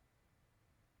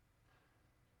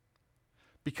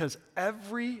 Because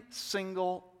every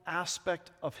single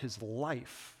aspect of his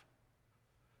life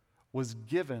was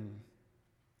given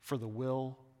for the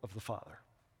will of the Father.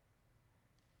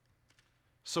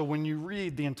 So when you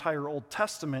read the entire Old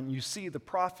Testament, you see the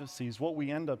prophecies, what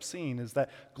we end up seeing is that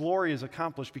glory is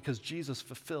accomplished because Jesus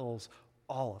fulfills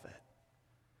all of it.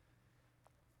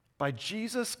 By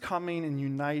Jesus coming and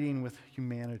uniting with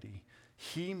humanity,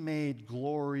 he made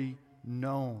glory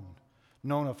known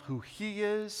of who he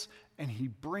is, and he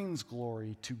brings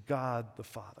glory to God the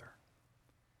Father.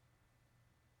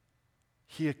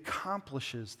 He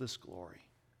accomplishes this glory.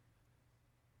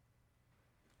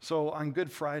 So on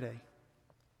Good Friday,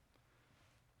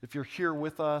 if you're here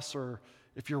with us or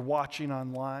if you're watching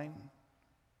online,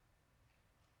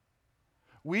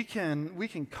 we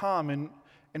can come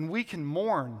and we can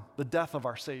mourn the death of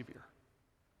our Savior.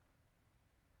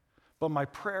 But my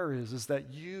prayer is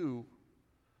that you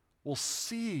will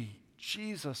see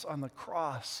Jesus on the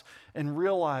cross and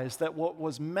realize that what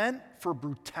was meant for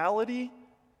brutality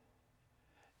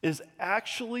is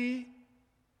actually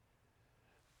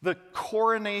the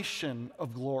coronation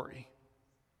of glory.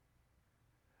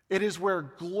 It is where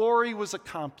glory was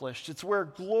accomplished. It's where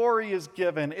glory is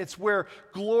given. It's where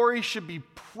glory should be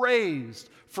praised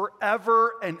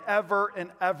forever and ever and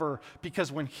ever,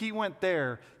 because when he went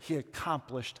there, he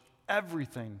accomplished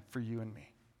everything for you and me.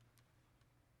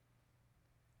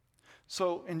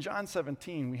 So in John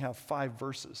 17, we have 5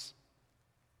 verses.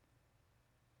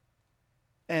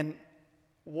 And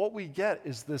what we get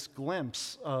is this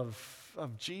glimpse of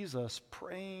Jesus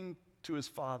praying to his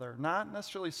Father, not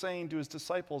necessarily saying to his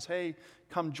disciples, hey,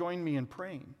 come join me in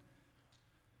praying.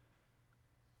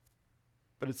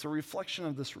 But it's a reflection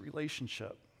of this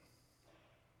relationship.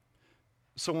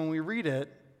 So when we read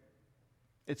it,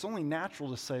 it's only natural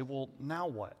to say, well, now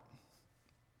what?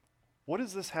 What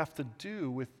does this have to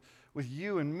do with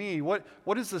you and me? What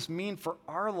does this mean for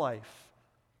our life?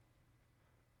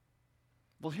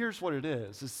 Well, here's what it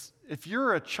is if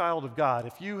you're a child of God,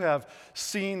 if you have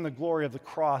seen the glory of the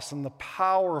cross and the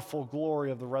powerful glory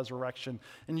of the resurrection,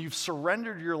 and you've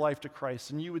surrendered your life to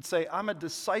Christ, and you would say, I'm a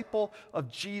disciple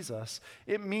of Jesus,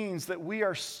 it means that we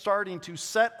are starting to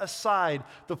set aside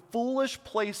the foolish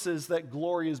places that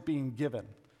glory is being given.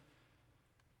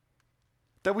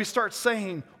 That we start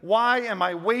saying, why am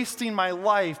I wasting my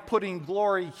life putting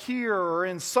glory here or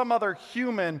in some other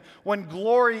human when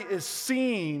glory is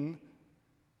seen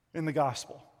in the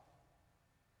gospel?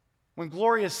 When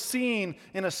glory is seen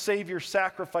in a Savior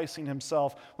sacrificing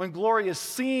himself, when glory is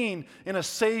seen in a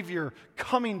Savior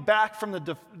coming back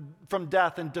from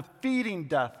death and defeating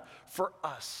death for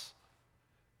us.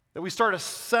 That we start to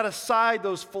set aside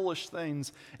those foolish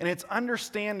things, and it's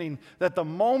understanding that the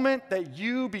moment that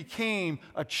you became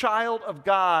a child of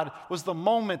God was the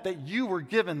moment that you were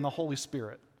given the Holy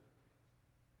Spirit.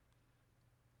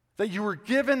 That you were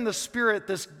given the Spirit,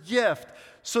 this gift,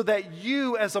 so that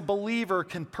you as a believer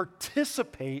can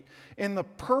participate in the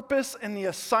purpose and the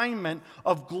assignment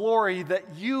of glory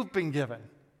that you've been given.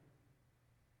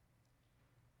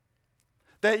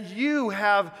 That you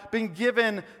have been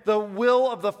given the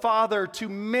will of the Father to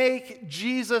make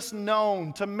Jesus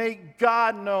known, to make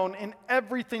God known in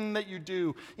everything that you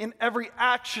do, in every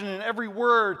action, in every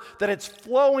word, that it's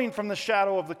flowing from the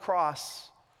shadow of the cross.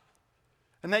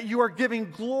 And that you are giving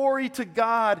glory to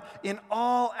God in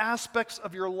all aspects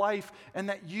of your life, and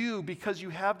that you, because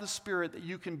you have the Spirit, that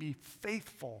you can be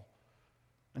faithful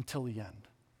until the end.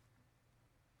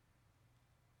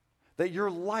 That your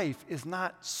life is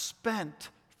not spent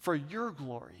for your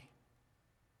glory.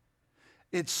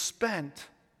 It's spent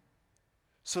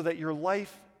so that your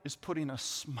life is putting a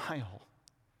smile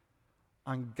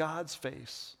on God's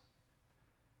face,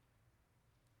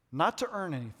 not to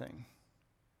earn anything,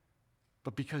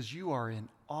 but because you are in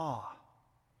awe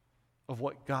of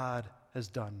what God has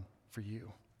done for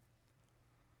you.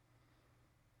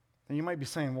 And you might be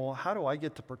saying, well, how do I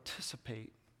get to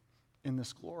participate in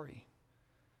this glory?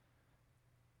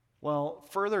 Well,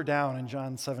 further down in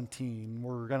John 17,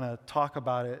 we're going to talk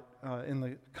about it in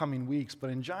the coming weeks,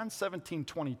 but in John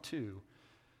 17:22,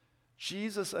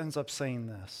 Jesus ends up saying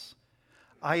this,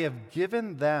 I have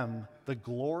given them the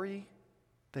glory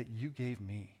that you gave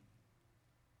me.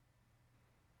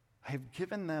 I have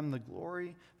given them the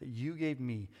glory that you gave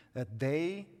me, that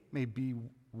they may be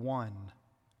one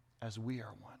as we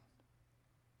are one.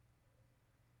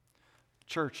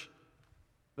 Church,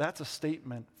 that's a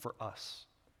statement for us.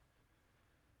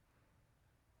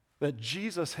 That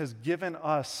Jesus has given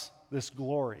us this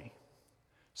glory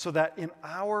so that in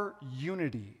our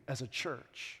unity as a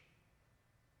church,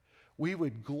 we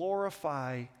would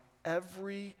glorify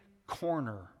every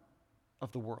corner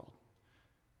of the world.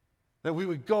 That we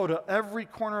would go to every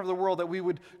corner of the world, that we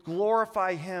would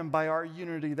glorify him by our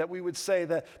unity, that we would say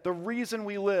that the reason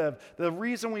we live, the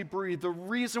reason we breathe, the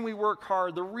reason we work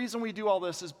hard, the reason we do all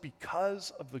this is because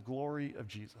of the glory of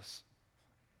Jesus.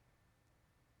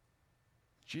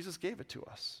 Jesus gave it to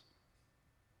us.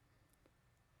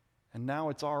 And now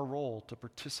it's our role to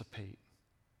participate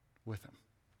with him.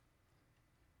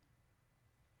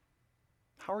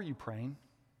 How are you praying?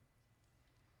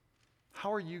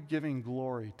 How are you giving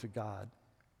glory to God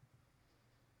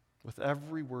with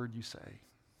every word you say,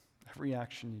 every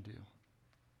action you do?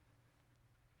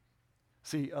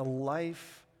 See, a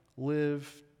life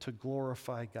lived to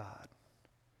glorify God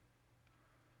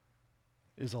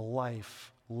is a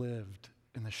life lived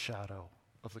in the shadow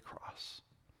of the cross.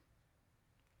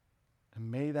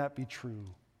 And may that be true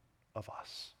of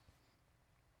us.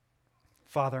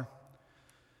 Father,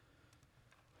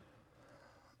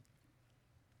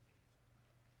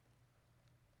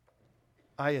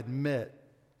 I admit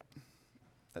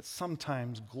that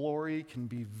sometimes glory can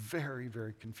be very,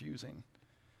 very confusing.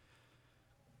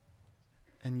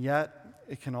 And yet,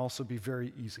 it can also be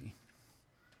very easy.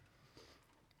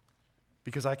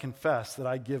 Because I confess that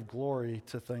I give glory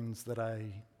to things that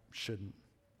I shouldn't.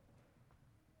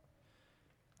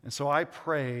 And so I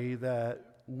pray that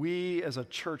we as a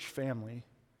church family,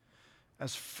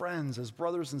 as friends, as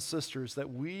brothers and sisters,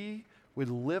 that we would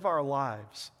live our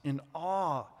lives in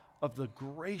awe of the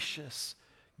gracious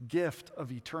gift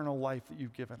of eternal life that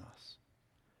you've given us.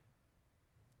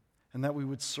 And that we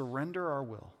would surrender our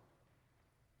will.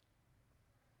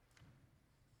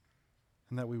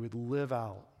 And that we would live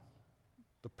out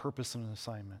the purpose and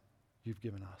assignment you've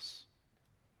given us.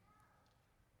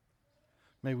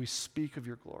 May we speak of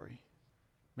your glory.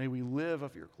 May we live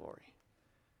of your glory.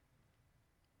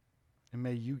 And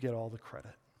may you get all the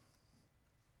credit.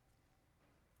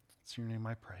 It's in your name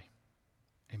I pray.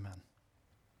 Amen.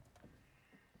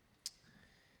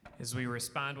 As we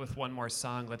respond with one more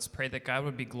song, let's pray that God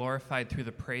would be glorified through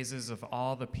the praises of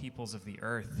all the peoples of the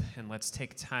earth. And let's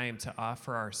take time to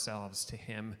offer ourselves to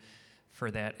him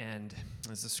for that end.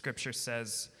 As the scripture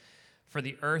says, "For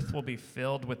the earth will be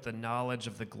filled with the knowledge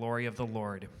of the glory of the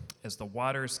Lord, as the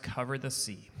waters cover the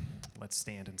sea." Let's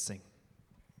stand and sing.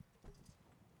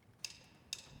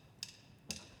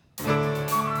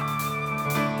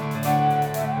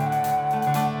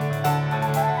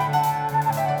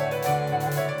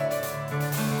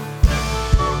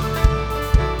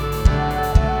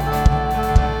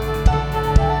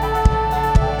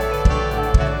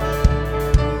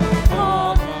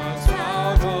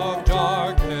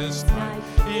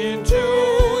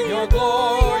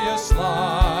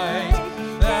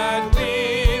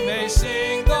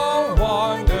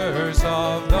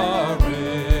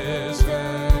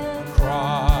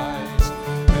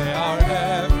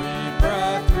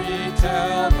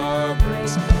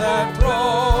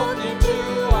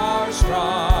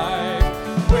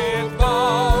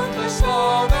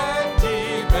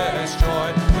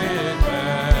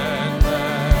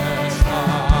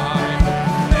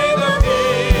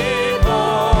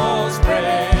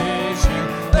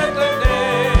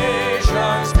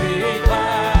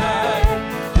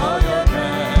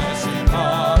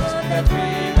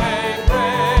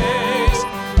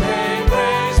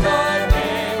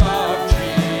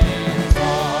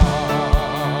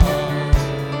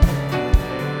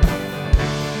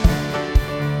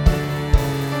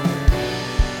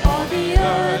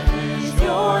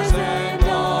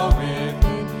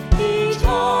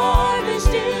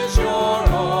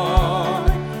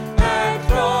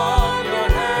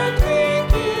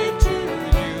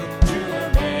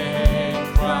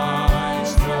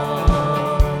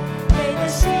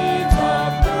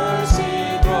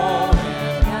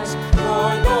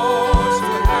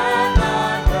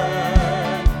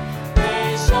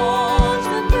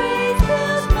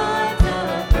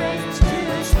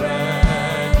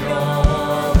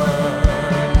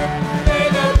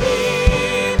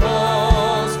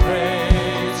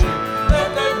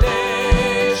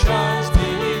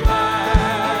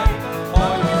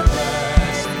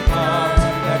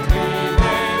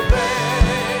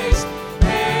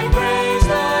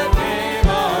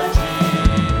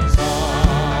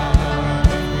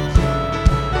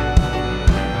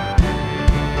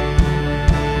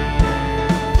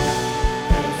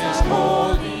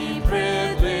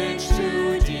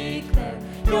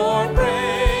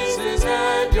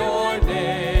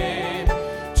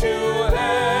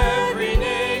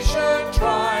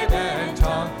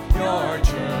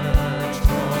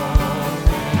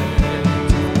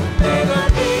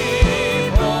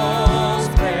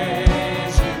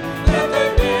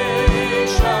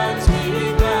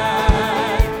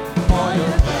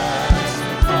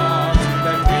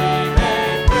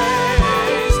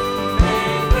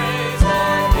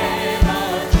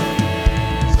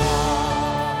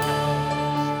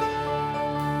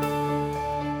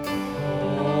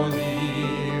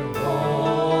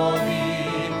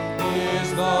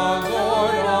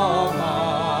 Lord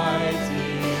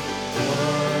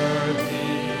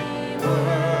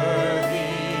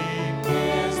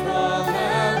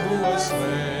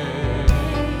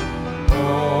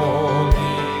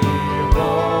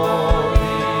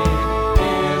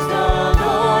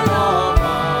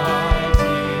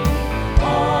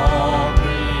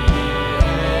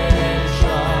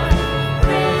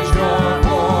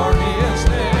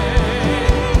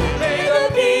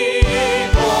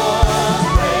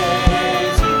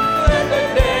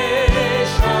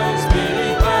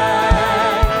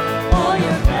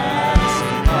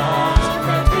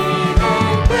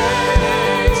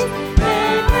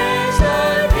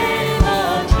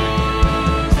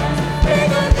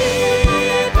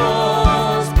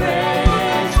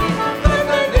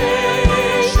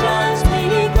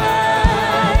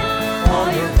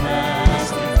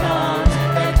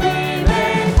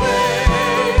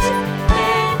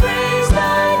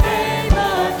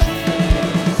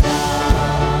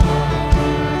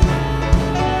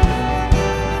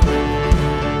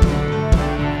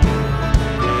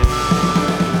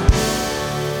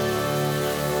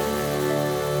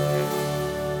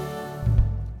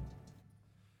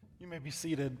You may be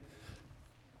seated.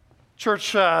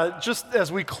 Church, just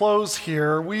as we close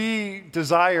here, we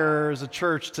desire as a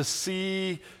church to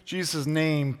see Jesus'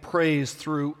 name praised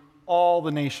through all the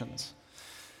nations.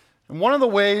 And one of the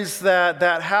ways that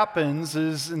that happens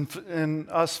is in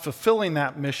us fulfilling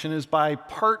that mission is by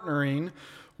partnering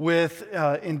with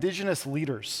indigenous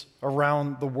leaders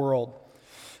around the world.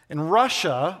 In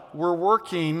Russia, we're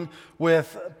working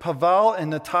with Pavel and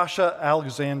Natasha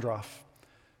Alexandrov.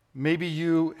 Maybe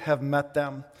you have met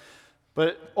them.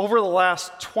 But over the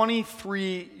last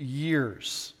 23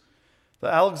 years, the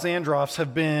Alexandrovs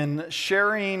have been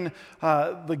sharing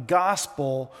the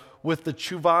gospel with the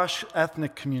Chuvash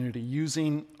ethnic community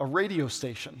using a radio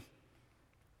station.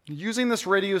 Using this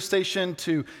radio station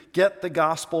to get the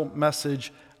gospel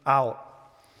message out.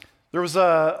 There was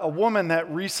a woman that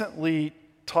recently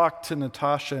talked to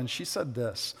Natasha, and she said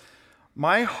this: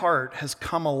 "My heart has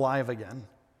come alive again.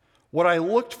 What I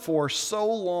looked for so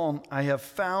long, I have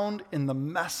found in the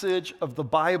message of the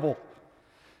Bible.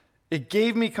 It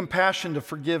gave me compassion to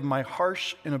forgive my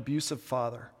harsh and abusive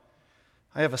father.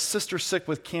 I have a sister sick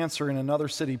with cancer in another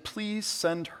city. Please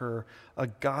send her a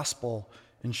gospel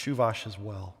in Chuvash as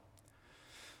well."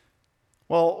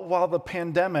 Well, while the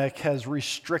pandemic has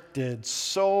restricted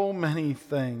so many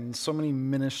things, so many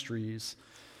ministries,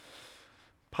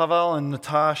 Pavel and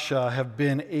Natasha have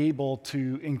been able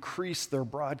to increase their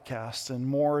broadcasts, and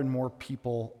more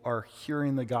people are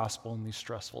hearing the gospel in these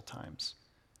stressful times.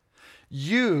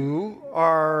 You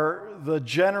are the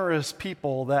generous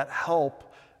people that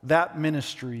help that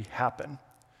ministry happen.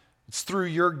 It's through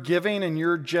your giving and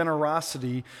your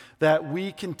generosity that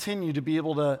we continue to be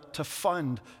able to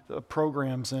fund the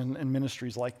programs and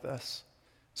ministries like this.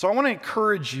 So I want to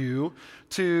encourage you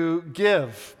to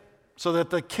give so that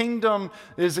the kingdom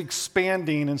is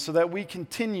expanding and so that we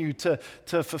continue to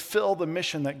fulfill the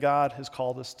mission that God has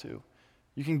called us to.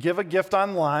 You can give a gift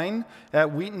online at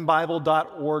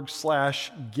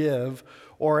wheatonbible.org/give,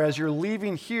 or as you're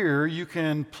leaving here, you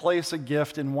can place a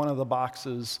gift in one of the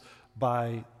boxes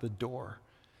by the door.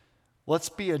 Let's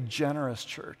be a generous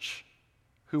church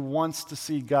who wants to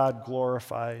see God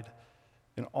glorified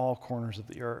in all corners of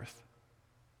the earth.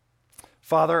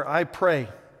 Father, I pray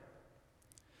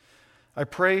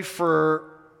for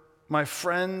my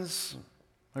friends,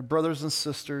 my brothers and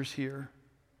sisters here,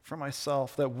 for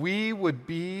myself, that we would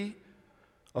be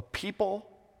a people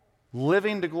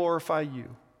living to glorify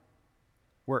you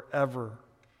wherever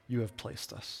you have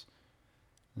placed us.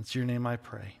 It's your name I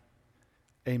pray.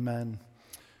 Amen.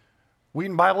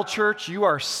 Wheaton Bible Church, you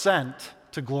are sent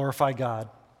to glorify God.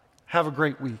 Have a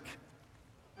great week.